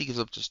 innings pitched. He gives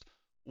up just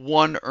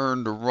 1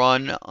 earned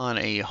run on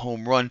a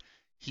home run.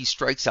 He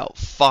strikes out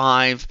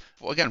 5.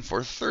 Again,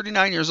 for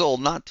 39 years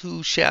old, not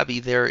too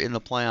shabby there in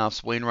the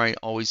playoffs. Wainwright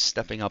always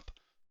stepping up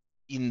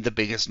in the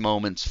biggest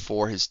moments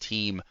for his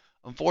team.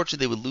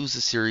 Unfortunately, they would lose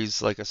the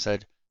series, like I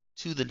said,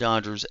 to the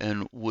Dodgers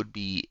and would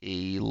be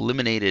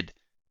eliminated.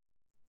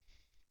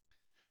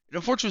 It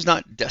unfortunately was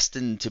not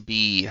destined to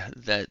be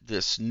that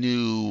this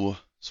new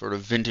sort of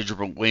vintage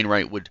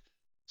Wainwright would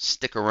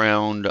stick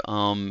around.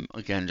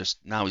 Again, just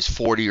now he's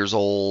 40 years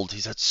old.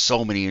 He's had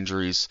so many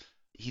injuries.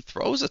 He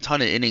throws a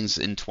ton of innings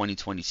in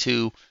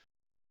 2022.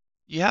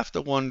 You have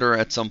to wonder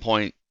at some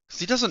point, because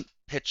he doesn't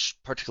pitch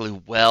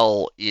particularly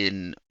well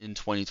in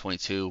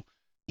 2022.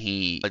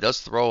 He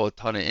does throw a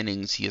ton of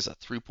innings. He has a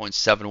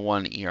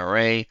 3.71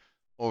 ERA.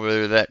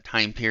 Over that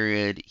time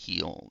period,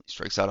 he only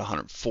strikes out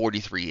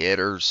 143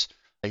 hitters.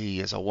 He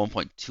has a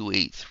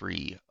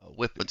 1.283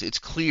 whip. It's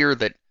clear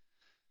that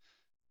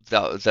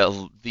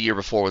the year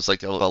before was like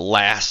the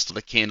last,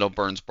 the candle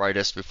burns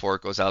brightest before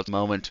it goes out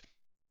moment.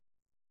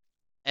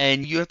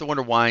 And you have to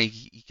wonder why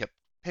he kept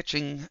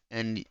pitching,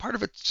 and part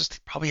of it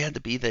just probably had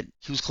to be that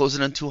he was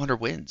closing on 200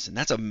 wins, and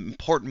that's an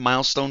important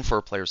milestone for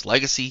a player's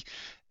legacy.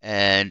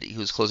 And he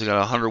was closing on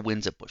 100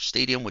 wins at Busch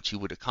Stadium, which he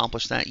would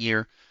accomplish that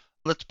year.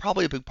 That's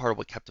probably a big part of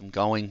what kept him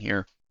going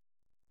here.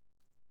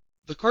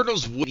 The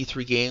Cardinals won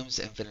 83 games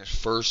and finished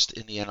first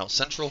in the NL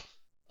Central,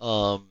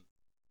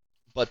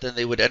 but then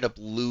they would end up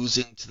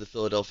losing to the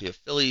Philadelphia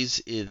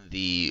Phillies in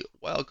the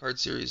wild card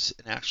series.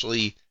 And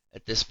actually,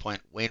 at this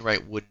point,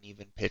 Wainwright wouldn't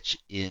even pitch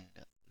in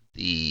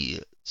the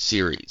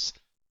series.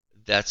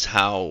 That's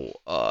how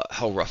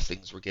rough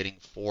things were getting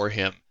for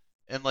him.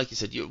 And like you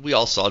said, we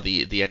all saw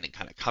the ending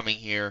kind of coming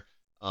here.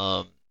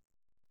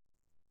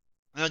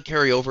 And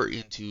carry over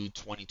into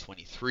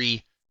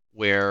 2023,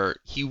 where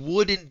he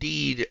would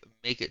indeed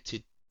make it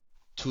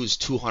to his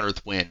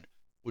 200th win,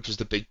 which was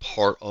the big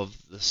part of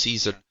the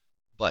season.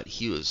 But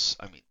he was,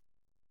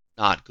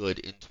 not good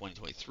in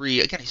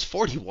 2023. Again, he's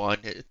 41.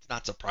 It's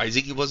not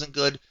surprising he wasn't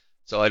good.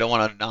 So I don't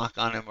want to knock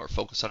on him or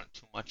focus on it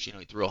too much. He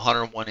threw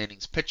 101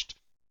 innings pitched.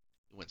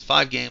 He wins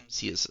 5 games.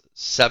 He has a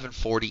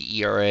 7.40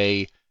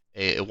 ERA,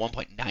 a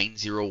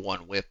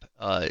 1.901 WHIP.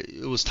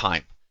 It was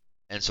time.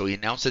 And so he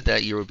announced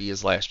that year would be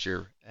his last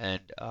year.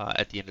 And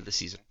at the end of the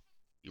season,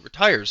 he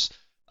retires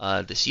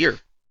this year.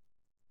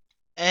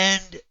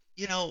 And,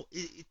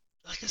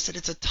 like I said,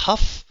 it's a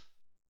tough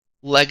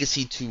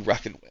legacy to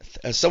reckon with.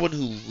 As someone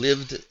who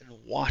lived and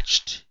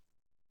watched,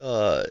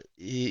 through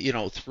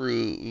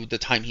the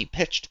time he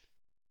pitched,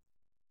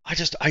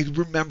 I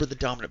remember the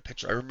dominant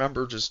pitcher. I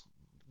remember just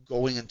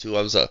going into,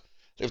 I've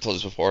told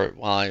this before,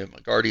 while I am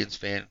a Guardians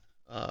fan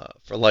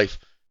for life,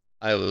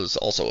 I was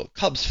also a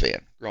Cubs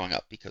fan growing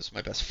up because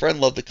my best friend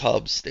loved the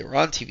Cubs. They were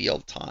on TV all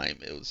the time.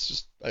 It was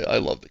just, I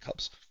loved the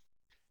Cubs.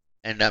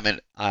 And that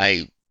meant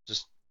I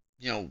just,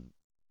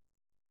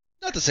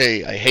 not to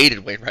say I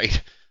hated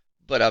Wainwright,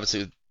 but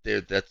obviously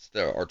that's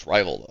their arch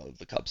rival of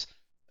the Cubs.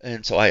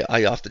 And so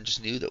I often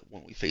just knew that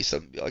when we faced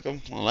them, I'd be like, oh,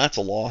 well, that's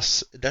a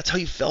loss. That's how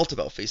you felt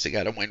about facing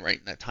Adam Wainwright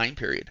in that time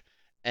period.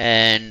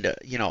 And,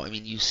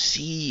 you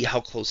see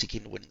how close he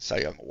came to winning Cy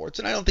Young Awards.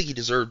 And I don't think he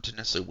deserved to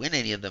necessarily win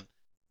any of them,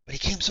 but he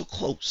came so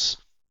close.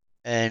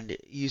 And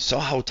you saw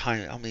how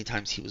many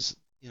times he was,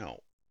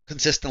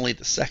 consistently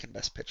the second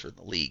best pitcher in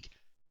the league.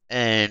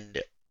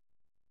 And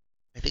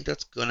I think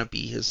that's going to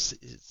be his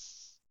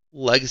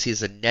legacy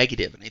as a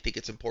negative. And I think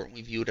it's important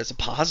we view it as a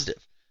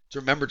positive to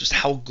remember just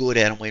how good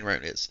Adam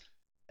Wainwright is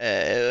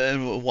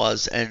and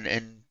was.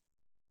 And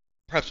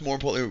perhaps more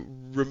importantly,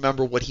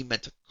 remember what he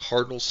meant to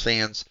Cardinals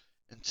fans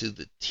and to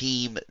the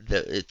team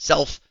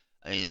itself.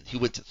 He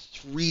went to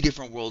 3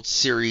 different World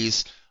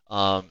Series.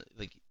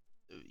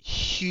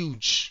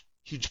 Huge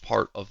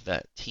part of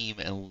that team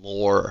and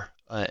lore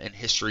and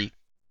history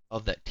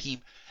of that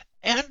team.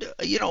 And,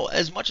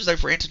 as much as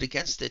I've ranted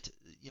against it,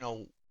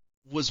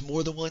 was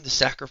more than willing to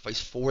sacrifice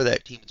for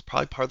that team. It's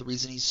probably part of the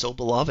reason he's so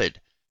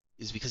beloved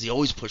is because he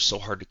always pushed so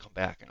hard to come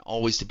back and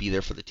always to be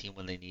there for the team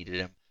when they needed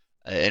him.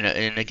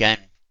 And again,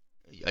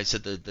 I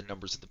said the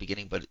numbers at the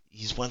beginning, but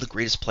he's one of the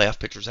greatest playoff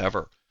pitchers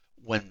ever.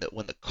 When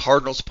the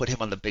Cardinals put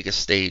him on the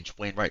biggest stage,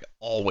 Wainwright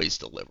always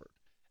delivered.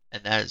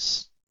 And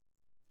that's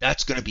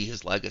going to be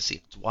his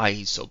legacy. It's why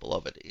he's so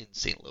beloved in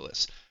St.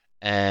 Louis.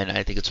 And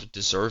I think it's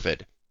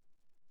deserved.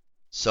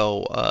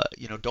 So,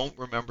 don't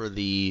remember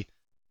the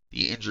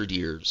injured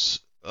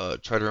years.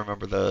 Try to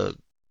remember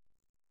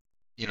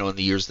in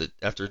the years that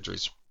after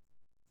injuries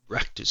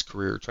wrecked his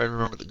career. Try to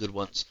remember the good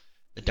ones,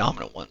 the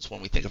dominant ones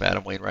when we think of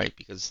Adam Wainwright,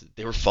 because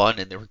they were fun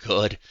and they were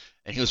good,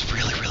 and he was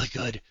really, really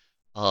good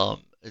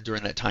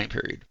during that time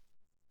period.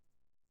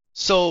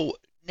 So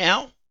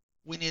now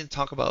we need to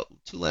talk about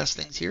 2 last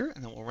things here,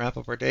 and then we'll wrap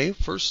up our day.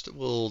 First,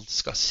 we'll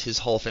discuss his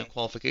Hall of Fame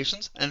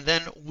qualifications, and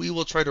then we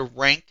will try to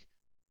rank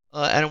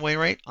Adam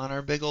Wainwright on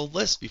our big old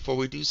list. Before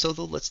we do so,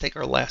 though, let's take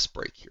our last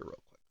break here real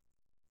quick.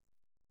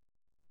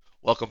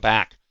 Welcome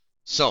back.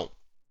 So,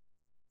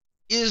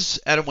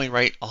 is Adam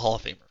Wainwright a Hall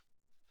of Famer?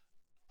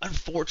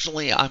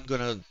 Unfortunately, I'm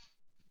going to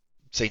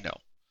say no.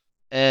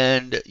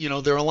 And,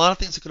 there are a lot of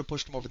things that could have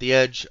pushed him over the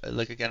edge.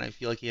 Like, again, I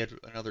feel like he had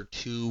another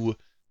 2,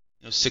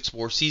 6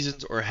 more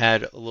seasons or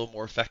had a little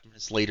more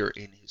effectiveness later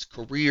in his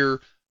career.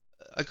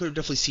 I could have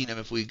definitely seen him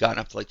if we had gotten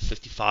up to like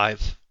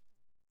 55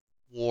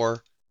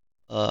 WAR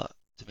to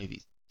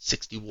maybe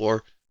 60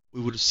 WAR. We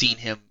would have seen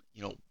him,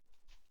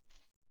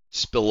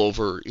 spill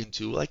over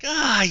into like,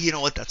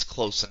 that's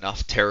close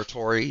enough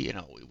territory.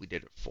 We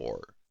did it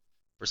for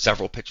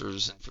several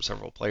pitchers and for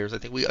several players. I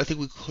think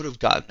we could have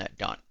gotten that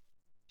done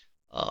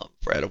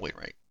for Adam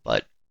Wainwright.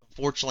 But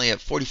unfortunately, at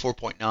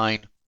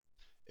 44.9,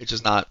 it's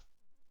just not.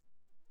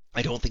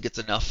 I don't think it's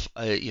enough.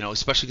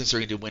 Especially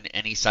considering he didn't win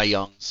any Cy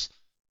Youngs.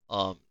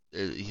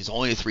 He's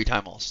only a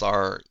 3-time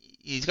All-Star.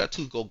 he's got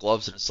 2 Gold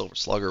Gloves and a Silver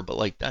Slugger, but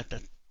like that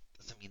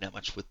doesn't mean that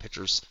much with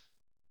pitchers.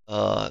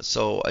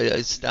 So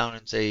I sit down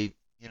and say,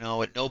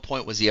 at no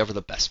point was he ever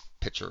the best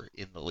pitcher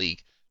in the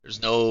league.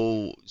 There's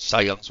no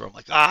Cy Youngs where I'm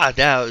like,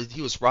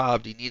 he was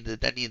robbed.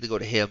 That needed to go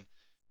to him.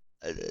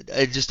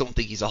 I just don't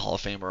think he's a Hall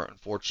of Famer,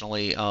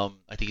 unfortunately. I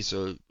think he's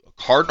a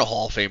Cardinal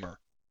Hall of Famer,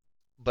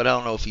 but I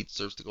don't know if he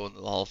deserves to go into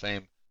the Hall of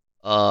Fame.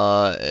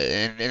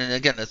 And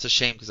again, that's a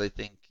shame because I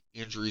think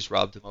injuries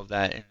robbed him of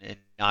that, and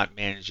not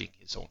managing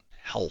his own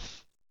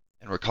health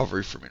and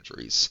recovery from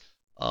injuries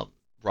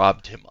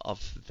robbed him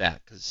of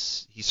that,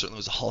 because he certainly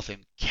was a Hall of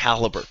Fame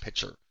caliber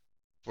pitcher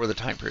for the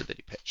time period that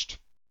he pitched.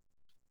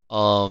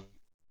 And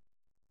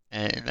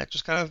that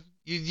just kind of,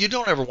 you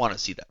don't ever want to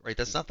see that, right?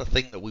 That's not the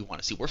thing that we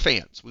want to see. We're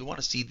fans. We want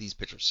to see these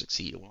pitchers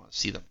succeed. We want to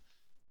see them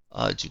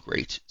do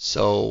great.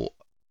 So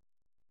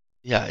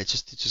yeah, it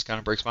just kind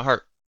of breaks my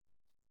heart.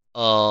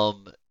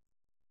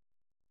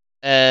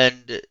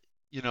 And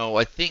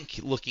I think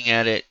looking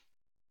at it,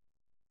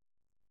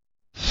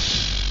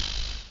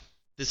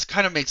 this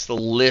kind of makes the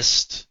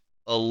list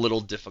a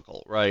little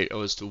difficult, right?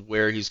 As to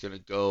where he's going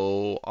to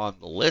go on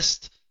the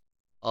list.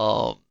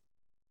 And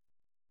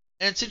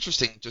it's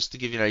interesting, just to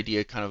give you an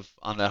idea, kind of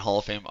on that Hall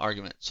of Fame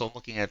argument. So I'm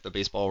looking at the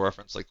Baseball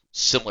Reference, like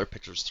similar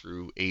pitchers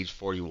through age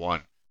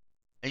 41,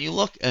 and you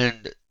look,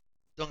 and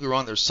don't get me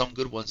wrong, there's some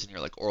good ones in here,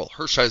 like Orel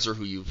Hershiser,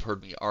 who you've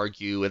heard me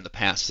argue in the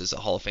past is a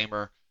Hall of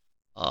Famer.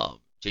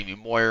 Jamie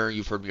Moyer,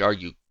 you've heard me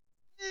argue,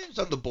 he's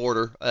on the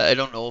border. I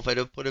don't know if I'd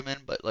have put him in,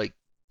 but like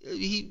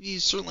he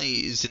certainly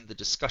is in the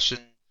discussion.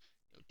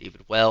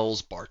 David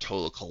Wells,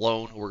 Bartolo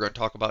Colon, who we're going to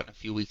talk about in a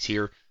few weeks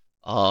here.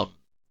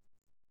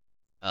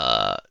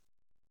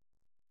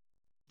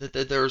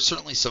 There are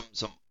certainly some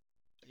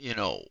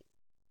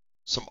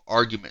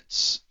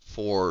arguments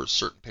for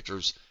certain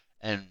pitchers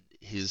and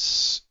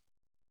his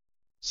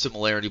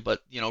similarity,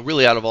 but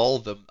really out of all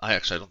of them, I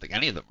don't think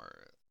any of them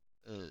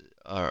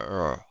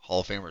are Hall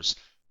of Famers.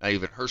 Not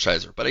even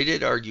Hershiser, but I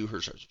did argue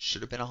Hershiser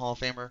should have been a Hall of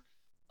Famer.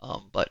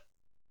 But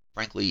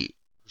frankly,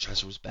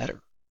 Hershiser was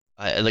better.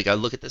 I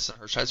look at this, and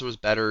Hershiser was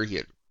better. He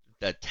had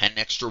that 10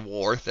 extra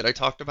WAR that I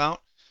talked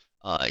about.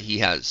 He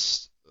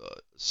has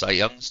Cy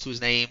Youngs to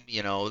his name,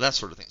 that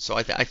sort of thing. So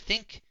I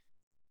think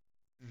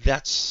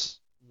that's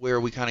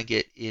where we kind of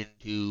get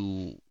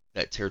into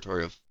that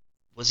territory of,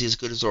 was he as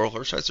good as Orel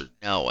Hershiser?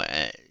 No.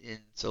 And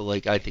so I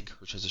think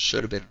Hershiser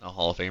should have been a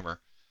Hall of Famer,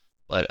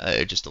 but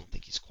I just don't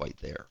think he's quite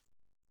there.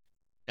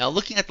 Now,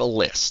 looking at the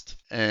list,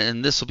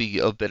 and this will be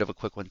a bit of a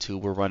quick one too.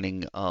 We're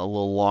running a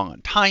little long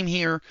on time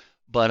here,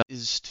 but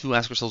is to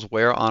ask ourselves,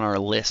 where on our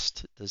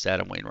list does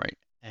Adam Wainwright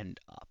end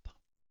up?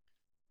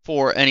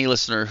 For any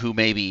listener who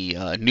may be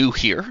new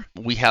here,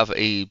 we have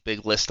a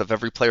big list of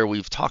every player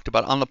we've talked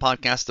about on the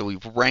podcast, that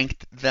we've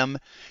ranked them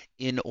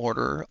in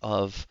order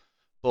of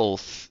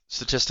both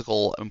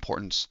statistical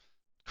importance,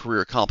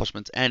 career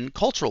accomplishments, and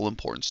cultural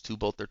importance to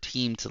both their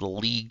team, to the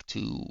league,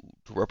 to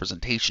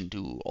representation,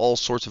 to all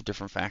sorts of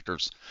different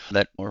factors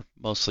that are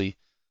mostly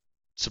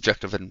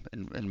subjective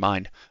in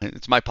mind.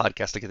 It's my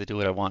podcast. I get to do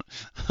what I want.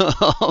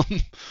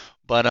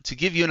 But to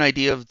give you an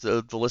idea of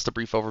the list, a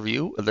brief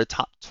overview, the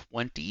top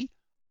 20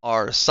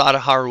 are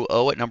Sadaharu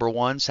O at number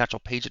 1, Satchel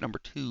Paige at number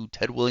 2,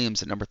 Ted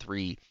Williams at number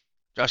 3,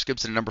 Josh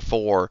Gibson at number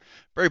 4,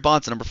 Barry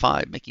Bonds at number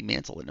 5, Mickey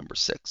Mantle at number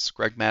 6,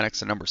 Greg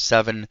Maddux at number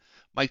 7,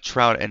 Mike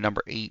Trout at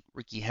number 8,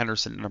 Ricky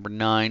Henderson at number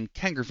 9,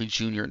 Ken Griffey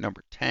Jr. at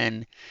number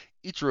 10,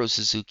 Ichiro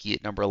Suzuki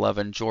at number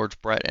 11,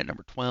 George Brett at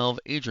number 12,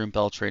 Adrian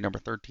Beltre at number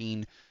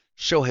 13,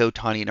 Shohei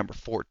Ohtani at number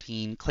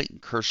 14, Clayton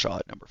Kershaw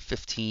at number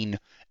 15,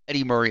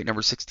 Eddie Murray at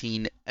number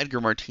 16,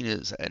 Edgar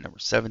Martinez at number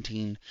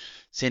 17,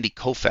 Sandy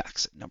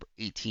Koufax at number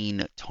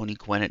 18, Tony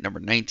Gwynn at number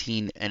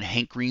 19, and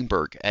Hank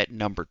Greenberg at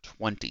number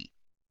 20.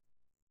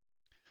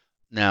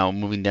 Now,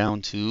 moving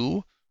down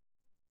to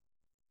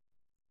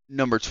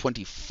number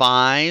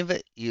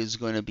 25 is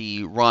going to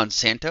be Ron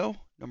Santo.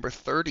 Number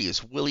 30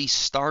 is Willie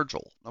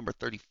Stargell. Number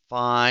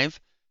 35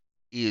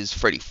 is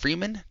Freddie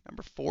Freeman.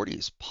 Number 40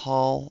 is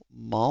Paul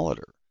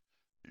Molitor.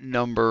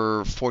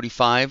 Number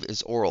 45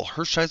 is Orel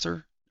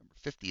Hershiser. Number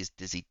 50 is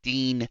Dizzy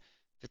Dean.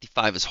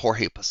 55 is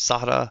Jorge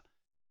Posada.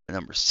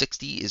 Number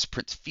 60 is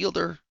Prince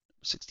Fielder. Number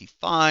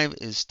 65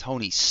 is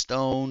Tony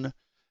Stone.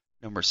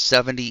 Number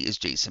 70 is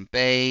Jason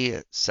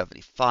Bay.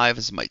 75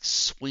 is Mike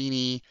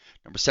Sweeney.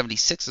 Number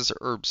 76 is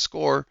Herb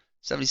Score.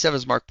 77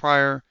 is Mark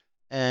Pryor.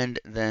 And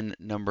then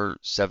number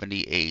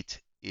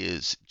 78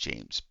 is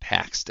James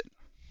Paxton.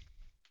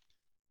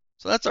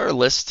 So that's our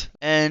list.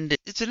 And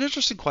it's an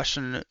interesting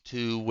question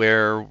to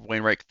where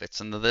Wainwright fits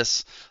into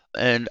this.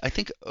 And I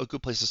think a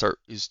good place to start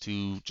is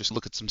to just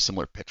look at some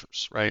similar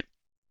pitchers, right?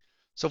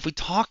 So if we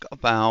talk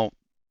about,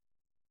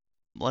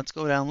 let's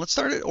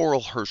start at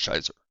Orel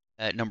Hershiser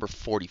at number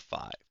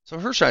 45. So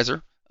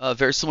Hershiser, a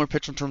very similar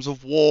pitcher in terms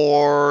of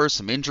WAR,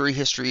 some injury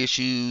history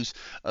issues,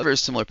 very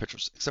similar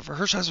pitchers, except for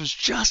Hershiser was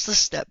just a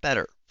step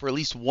better. For at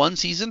least one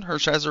season,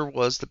 Hershiser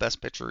was the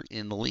best pitcher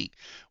in the league,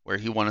 where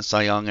he won a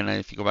Cy Young, and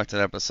if you go back to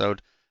that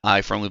episode,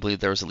 I firmly believe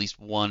there was at least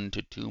 1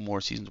 to 2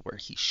 more seasons where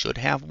he should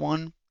have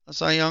won a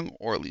Cy Young,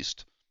 or at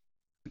least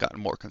gotten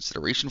more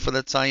consideration for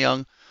that Cy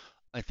Young.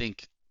 I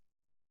think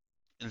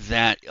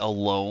that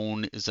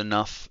alone is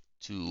enough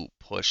to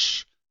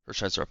push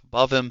Hershiser up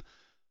above him.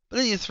 But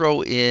then you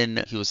throw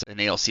in, he was an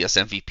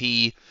ALCS MVP,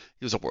 he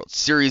was a World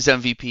Series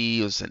MVP,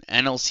 he was an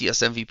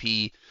NLCS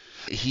MVP.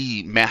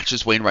 He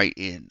matches Wainwright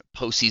in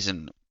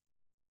postseason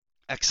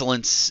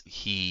excellence.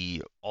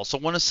 He also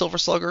won a Silver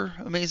Slugger,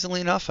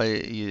 amazingly enough.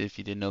 If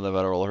you didn't know that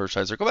about Oral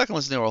Hershiser, go back and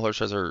listen to the Oral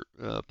Hershiser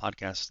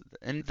podcast.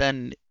 And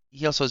then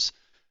he also has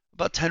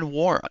about 10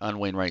 WAR on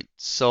Wainwright.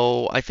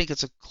 So I think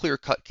it's a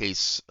clear-cut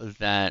case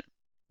that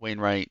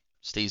Wainwright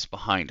stays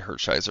behind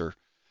Hershiser.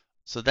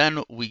 So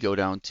then we go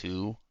down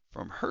to,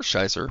 from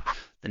Hershiser,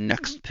 the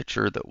next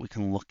pitcher that we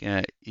can look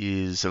at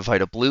is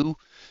Vida Blue.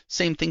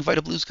 Same thing,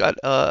 Vida Blue's got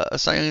a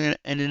Cy Young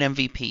and an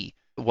MVP.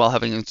 While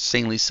having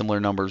insanely similar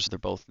numbers, they're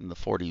both in the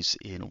 40s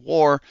in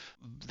WAR.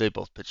 They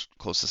both pitched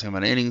close to the same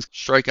amount of innings,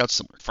 strikeouts,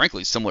 similar,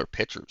 frankly, similar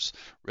pitchers,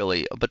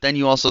 really. But then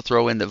you also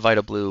throw in that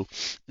Vida Blue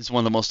is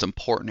one of the most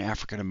important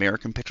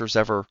African-American pitchers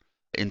ever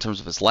in terms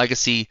of his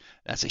legacy.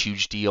 That's a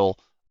huge deal.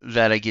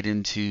 That I get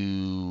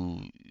into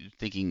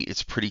thinking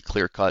it's pretty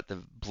clear-cut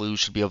that Blue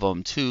should be above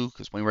him too,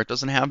 because Wainwright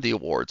doesn't have the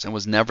awards and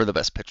was never the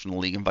best pitcher in the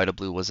league, and Vida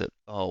Blue was it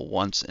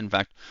once. In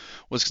fact,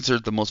 was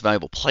considered the most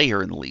valuable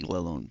player in the league, let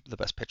alone the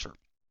best pitcher.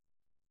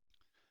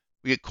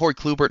 We get Corey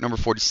Kluber at number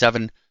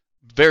 47.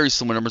 Very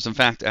similar numbers. In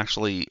fact,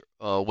 actually,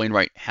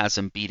 Wainwright has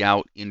him beat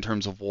out in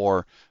terms of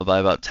WAR by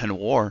about 10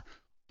 WAR.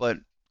 But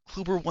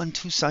Kluber won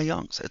 2 Cy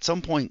Youngs. At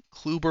some point,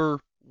 Kluber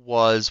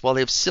was, while they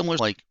have similar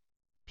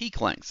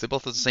peak lengths, they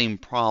both have the same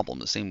problem,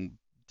 the same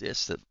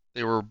disc, that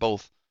they were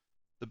both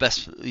the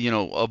best,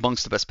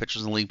 amongst the best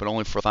pitchers in the league, but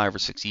only for 5 or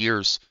 6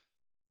 years.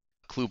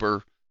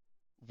 Kluber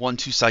won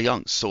 2 Cy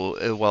Youngs.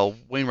 So while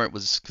Wainwright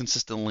was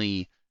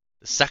consistently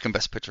the second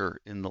best pitcher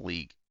in the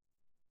league,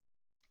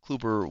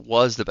 Kluber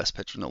was the best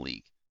pitcher in the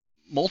league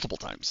multiple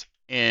times.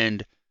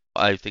 And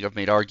I think I've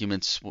made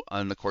arguments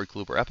on the Corey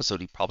Kluber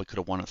episode. He probably could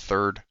have won a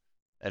third.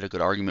 I had a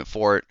good argument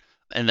for it.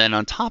 And then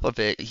on top of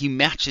it, he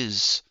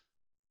matches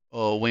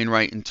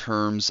Wainwright in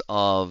terms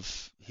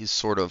of his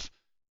sort of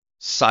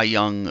Cy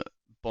Young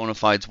bona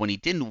fides when he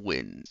didn't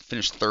win.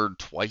 Finished third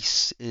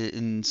twice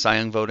in Cy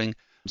Young voting.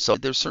 So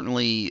there's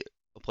certainly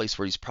a place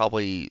where he's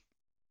probably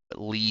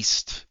at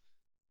least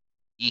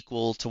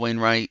equal to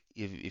Wainwright.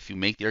 If you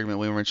make the argument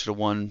Wainwright should have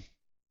won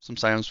some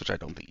Cy Youngs, which I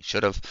don't think he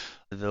should have,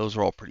 those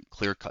are all pretty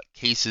clear-cut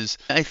cases.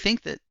 I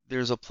think that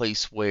there's a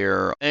place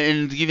where,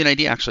 and to give you an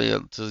idea,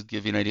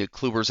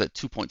 Kluber's at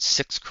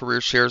 2.6 career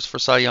shares for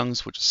Cy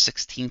Youngs, which is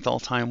 16th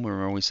all-time.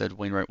 Remember we said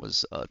Wainwright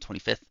was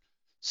 25th.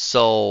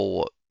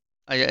 So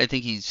I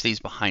think he stays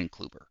behind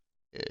Kluber,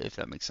 if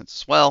that makes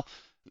sense as well.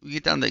 We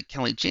get down to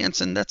Kenley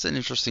Jansen. That's an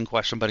interesting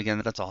question, but again,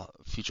 that's a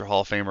future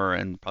Hall of Famer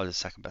and probably the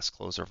second best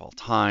closer of all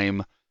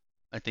time.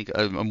 I think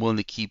I'm willing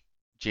to keep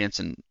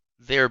Jansen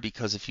there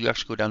because if you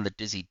actually go down to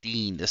Dizzy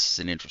Dean, this is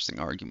an interesting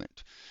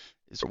argument.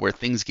 Is where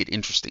things get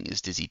interesting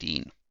is Dizzy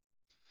Dean.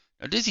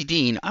 Now, Dizzy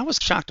Dean, I was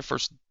shocked at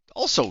first,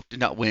 also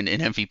did not win an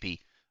MVP.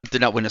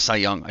 Did not win a Cy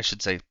Young, I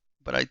should say.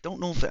 But I don't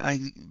know if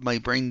my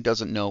brain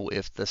doesn't know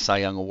if the Cy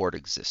Young Award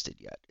existed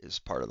yet, is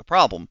part of the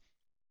problem.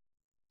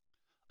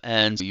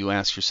 And so you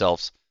ask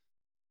yourselves,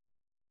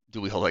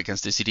 do we hold that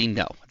against Dizzy Dean?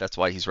 No. That's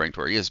why he's ranked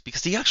where he is,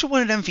 because he actually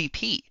won an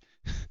MVP.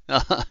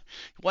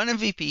 One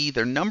MVP,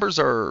 their numbers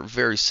are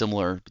very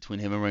similar between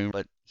him and Wainwright,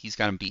 but he's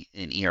got him beat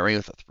in ERA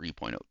with a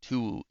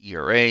 3.02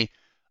 ERA.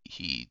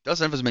 He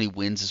doesn't have as many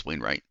wins as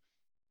Wainwright,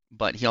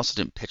 but he also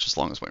didn't pitch as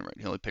long as Wainwright.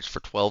 He only pitched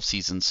for 12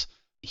 seasons.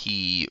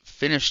 He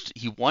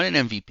won an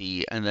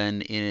MVP, and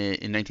then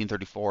in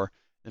 1934,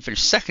 and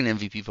finished second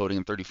MVP voting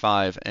in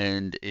 35,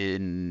 and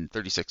in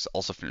 36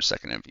 also finished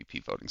second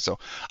MVP voting. So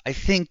I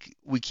think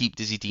we keep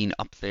Dizzy Dean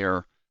up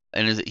there,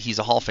 and he's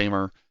a Hall of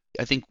Famer.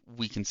 I think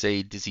we can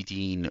say Dizzy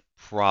Dean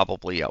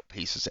probably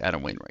outpaces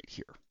Adam Wainwright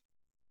here.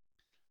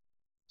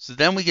 So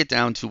then we get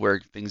down to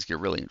where things get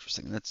really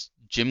interesting. And that's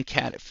Jim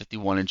Kaat at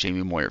 51 and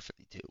Jamie Moyer at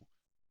 52.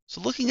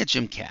 So looking at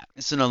Jim Kaat,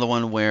 it's another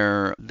one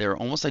where they're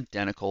almost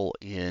identical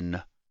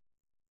in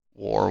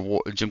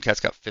WAR. Jim Kaat's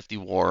got 50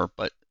 WAR,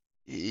 but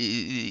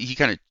he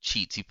kind of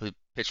cheats. He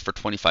pitched for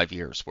 25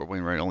 years, where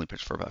Wainwright only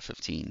pitched for about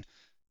 15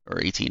 or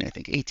 18, I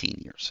think.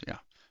 18 years, yeah.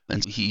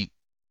 And he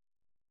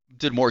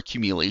did more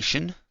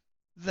accumulation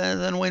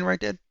than Wainwright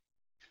did.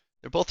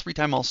 They're both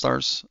three-time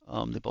All-Stars.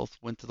 They both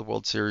went to the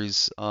World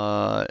Series.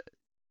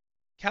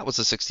 Kaat was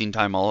a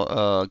 16-time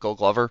Gold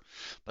Glover,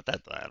 but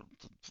that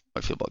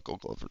I feel about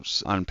Gold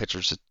Glovers on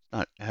pitchers. It's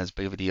not as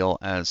big of a deal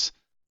as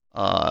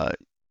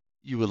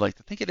you would like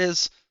to think it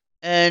is.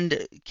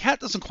 And Kaat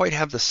doesn't quite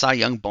have the Cy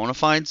Young bona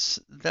fides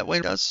that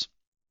Wainwright does.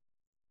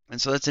 And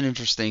so that's an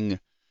interesting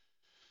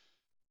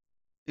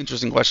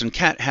question.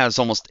 Kaat has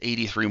almost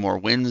 83 more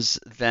wins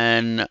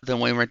than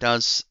Wainwright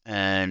does,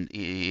 and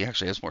he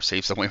actually has more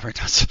saves than Wainwright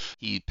does.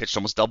 He pitched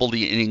almost double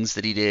the innings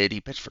that he did. He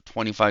pitched for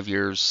 25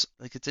 years.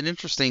 It's an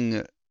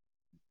interesting.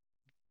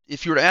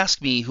 If you were to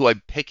ask me who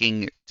I'm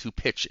picking to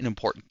pitch an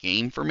important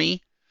game for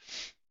me,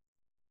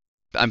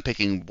 I'm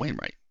picking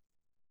Wainwright.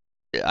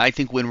 I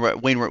think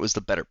Wainwright was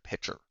the better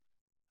pitcher.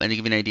 And to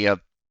give you an idea,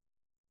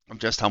 of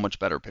just how much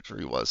better pitcher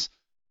he was.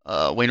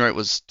 Wainwright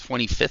was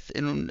 25th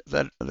in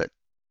that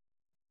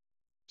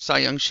Cy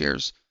Young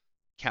shares.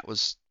 Cat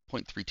was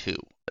 0.32,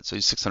 so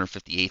he's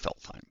 658th all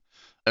time.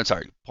 I'm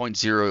sorry,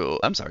 0.0.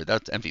 I'm sorry,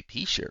 that's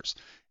MVP shares,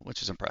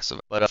 which is impressive.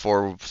 But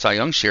for Cy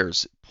Young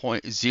shares,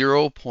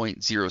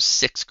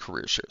 0.06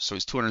 career shares, so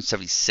he's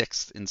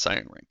 276th in Cy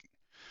Young ranking.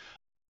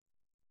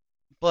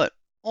 But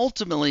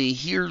ultimately,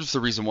 here's the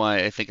reason why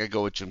I think I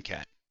go with Jim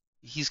Kaat.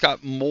 He's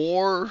got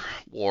more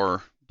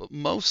WAR, but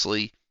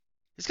mostly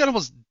he's got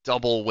almost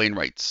double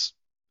Wainwright's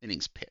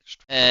innings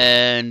pitched.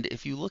 And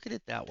if you look at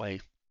it that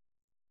way,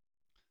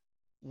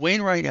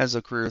 Wainwright has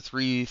a career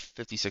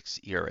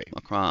 3.56 ERA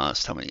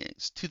across how many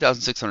innings?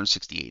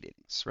 2,668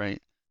 innings, right?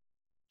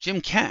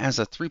 Jim Kaat has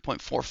a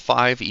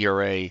 3.45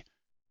 ERA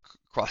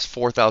across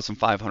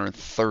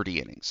 4,530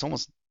 innings,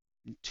 almost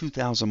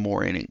 2,000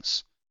 more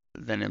innings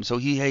than him. So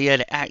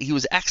he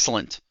was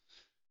excellent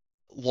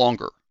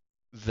longer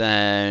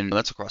than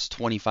that's across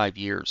 25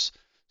 years.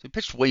 So he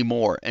pitched way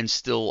more and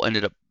still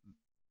ended up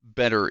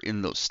better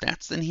in those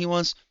stats than he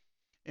was.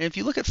 And if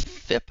you look at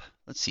FIP,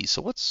 let's see.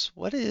 So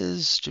what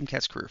is Jim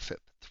Kaat's career FIP?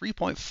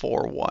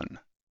 3.41.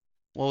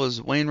 What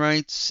was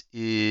Wainwright's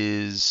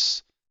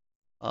is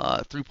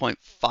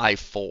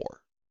 3.54.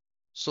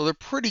 So they're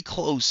pretty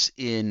close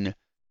in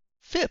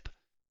FIP,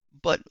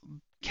 but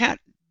Kaat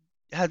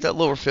had that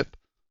lower FIP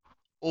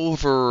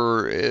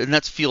over, and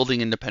that's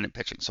fielding independent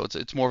pitching. So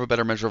it's more of a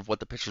better measure of what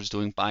the pitcher's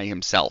doing by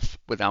himself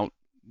without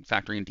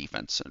factoring in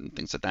defense and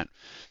things like that.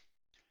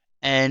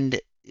 And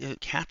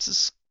Kaat's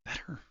is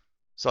better.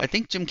 So I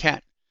think Jim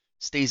Kaat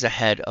stays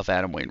ahead of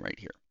Adam Wainwright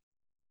here.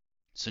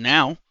 So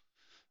now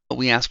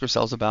we ask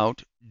ourselves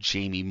about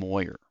Jamie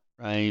Moyer,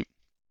 right?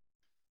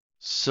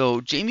 So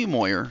Jamie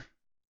Moyer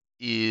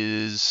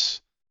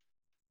is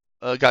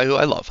a guy who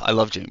I love. I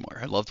love Jamie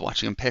Moyer. I loved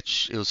watching him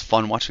pitch. It was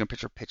fun watching a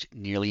pitcher pitch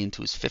nearly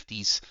into his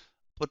 50s.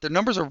 But the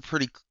numbers are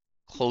pretty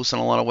close in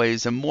a lot of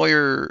ways. And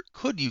Moyer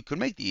you could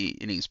make the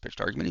innings pitched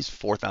argument. He's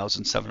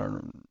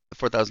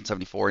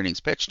 4,074 innings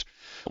pitched,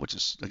 which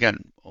is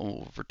again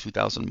over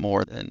 2,000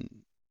 more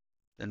than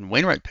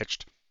Wainwright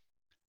pitched.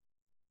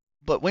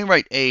 But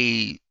Wainwright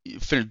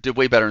did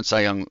way better in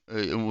Cy Young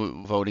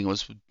voting.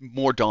 Was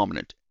more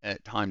dominant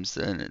at times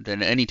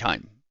than any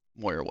time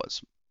Moyer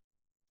was.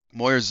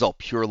 Moyer's is all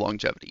pure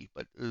longevity,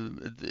 but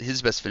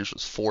his best finish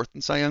was 4th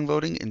in Cy Young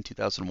voting in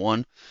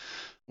 2001,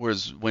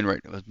 whereas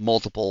Wainwright was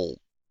multiple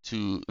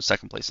to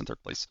 2nd place and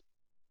 3rd place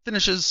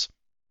finishes.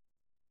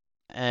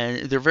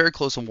 And they're very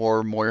close in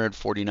WAR. Moyer had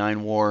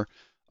 49 WAR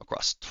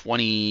across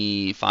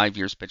 25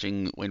 years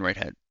pitching. Wainwright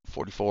had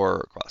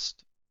 44 across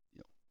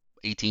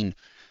 18.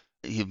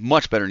 He had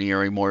much better in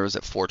ERA. Moyer was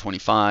at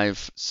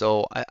 425.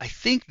 So I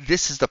think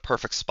this is the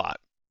perfect spot.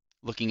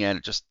 Looking at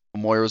it, just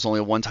Moyer was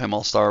only a one-time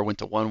All-Star, went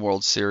to one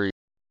World Series.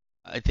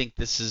 I think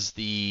this is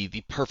the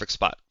perfect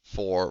spot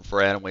for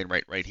Adam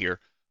Wainwright right here.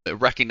 It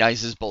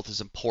recognizes both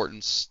his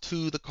importance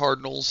to the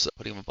Cardinals,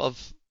 putting him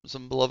above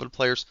some beloved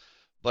players,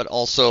 but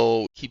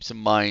also keeps in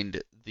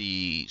mind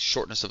the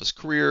shortness of his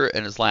career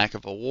and his lack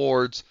of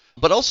awards,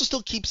 but also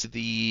still keeps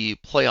the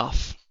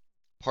playoff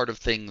part of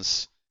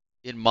things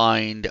in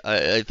mind.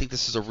 I think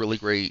this is a really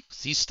great,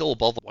 he's still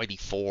above Whitey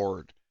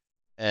Ford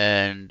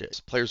and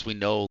players we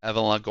know,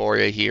 Evan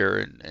Longoria here,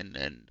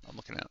 and I'm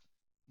looking at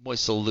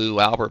Moise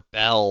Alou, Albert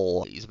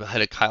Bell. He's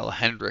ahead of Kyle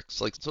Hendricks.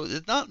 So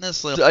it's not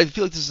necessarily, I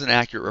feel like this is an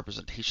accurate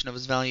representation of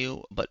his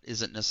value, but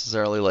isn't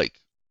necessarily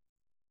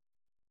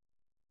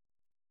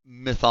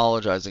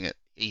mythologizing it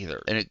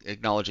either and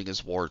acknowledging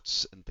his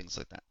warts and things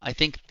like that. I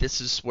think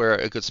this is where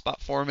a good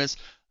spot for him is.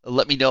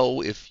 Let me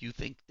know if you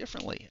think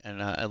differently,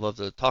 and I'd love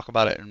to talk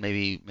about it and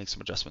maybe make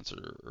some adjustments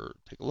or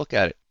take a look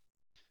at it.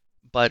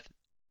 But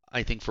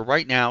I think for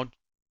right now,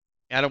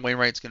 Adam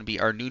Wainwright's going to be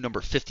our new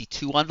number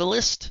 52 on the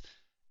list,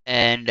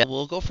 and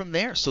we'll go from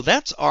there. So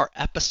that's our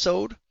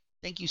episode.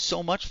 Thank you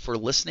so much for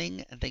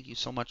listening, and thank you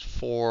so much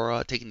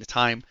for taking the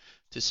time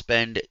to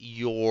spend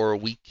your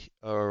week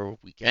or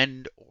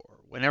weekend or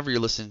whenever you're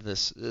listening to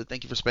this.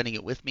 Thank you for spending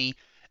it with me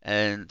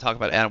and talk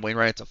about Adam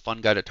Wainwright. It's a fun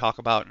guy to talk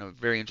about and a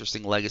very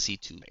interesting legacy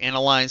to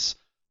analyze.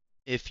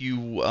 If you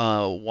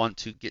want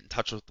to get in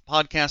touch with the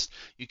podcast,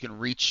 you can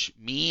reach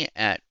me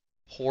at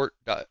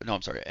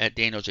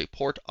Daniel J.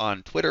 Port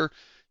on Twitter.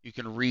 You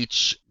can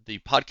reach the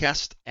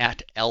podcast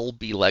at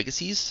LB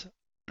Legacies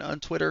on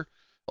Twitter,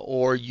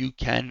 or you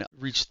can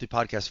reach the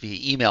podcast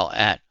via email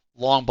at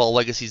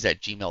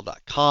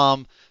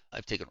longballlegacies@gmail.com.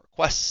 I've taken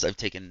requests, I've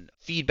taken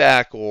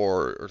feedback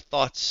or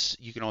thoughts.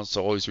 You can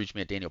also always reach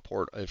me at Daniel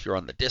Port. If you're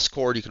on the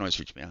Discord, you can always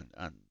reach me on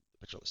the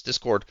Pitcherless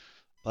Discord.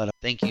 But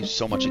thank you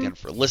so much again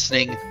for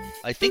listening.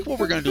 I think what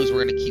we're going to do is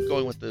we're going to keep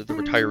going with the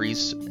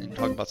retirees and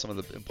talk about some of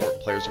the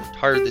important players who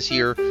retired this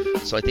year.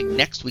 So I think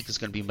next week is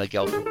going to be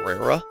Miguel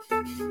Cabrera.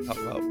 Talk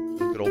about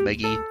good old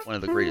Miggy, one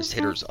of the greatest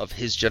hitters of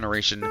his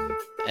generation,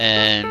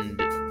 and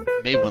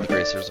maybe one of the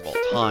greatest hitters of all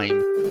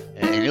time.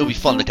 And it'll be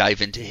fun to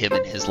dive into him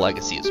and his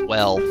legacy as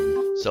well.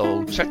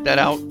 So check that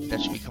out.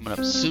 That should be coming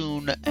up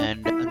soon.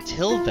 And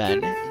until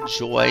then,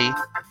 enjoy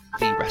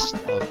the rest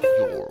of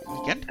your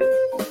weekend.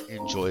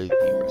 enjoy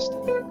the rest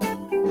of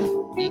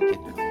the week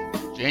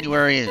and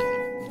January,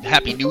 and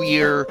Happy New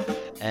Year.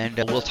 And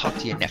we'll talk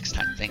to you next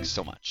time. Thanks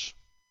so much.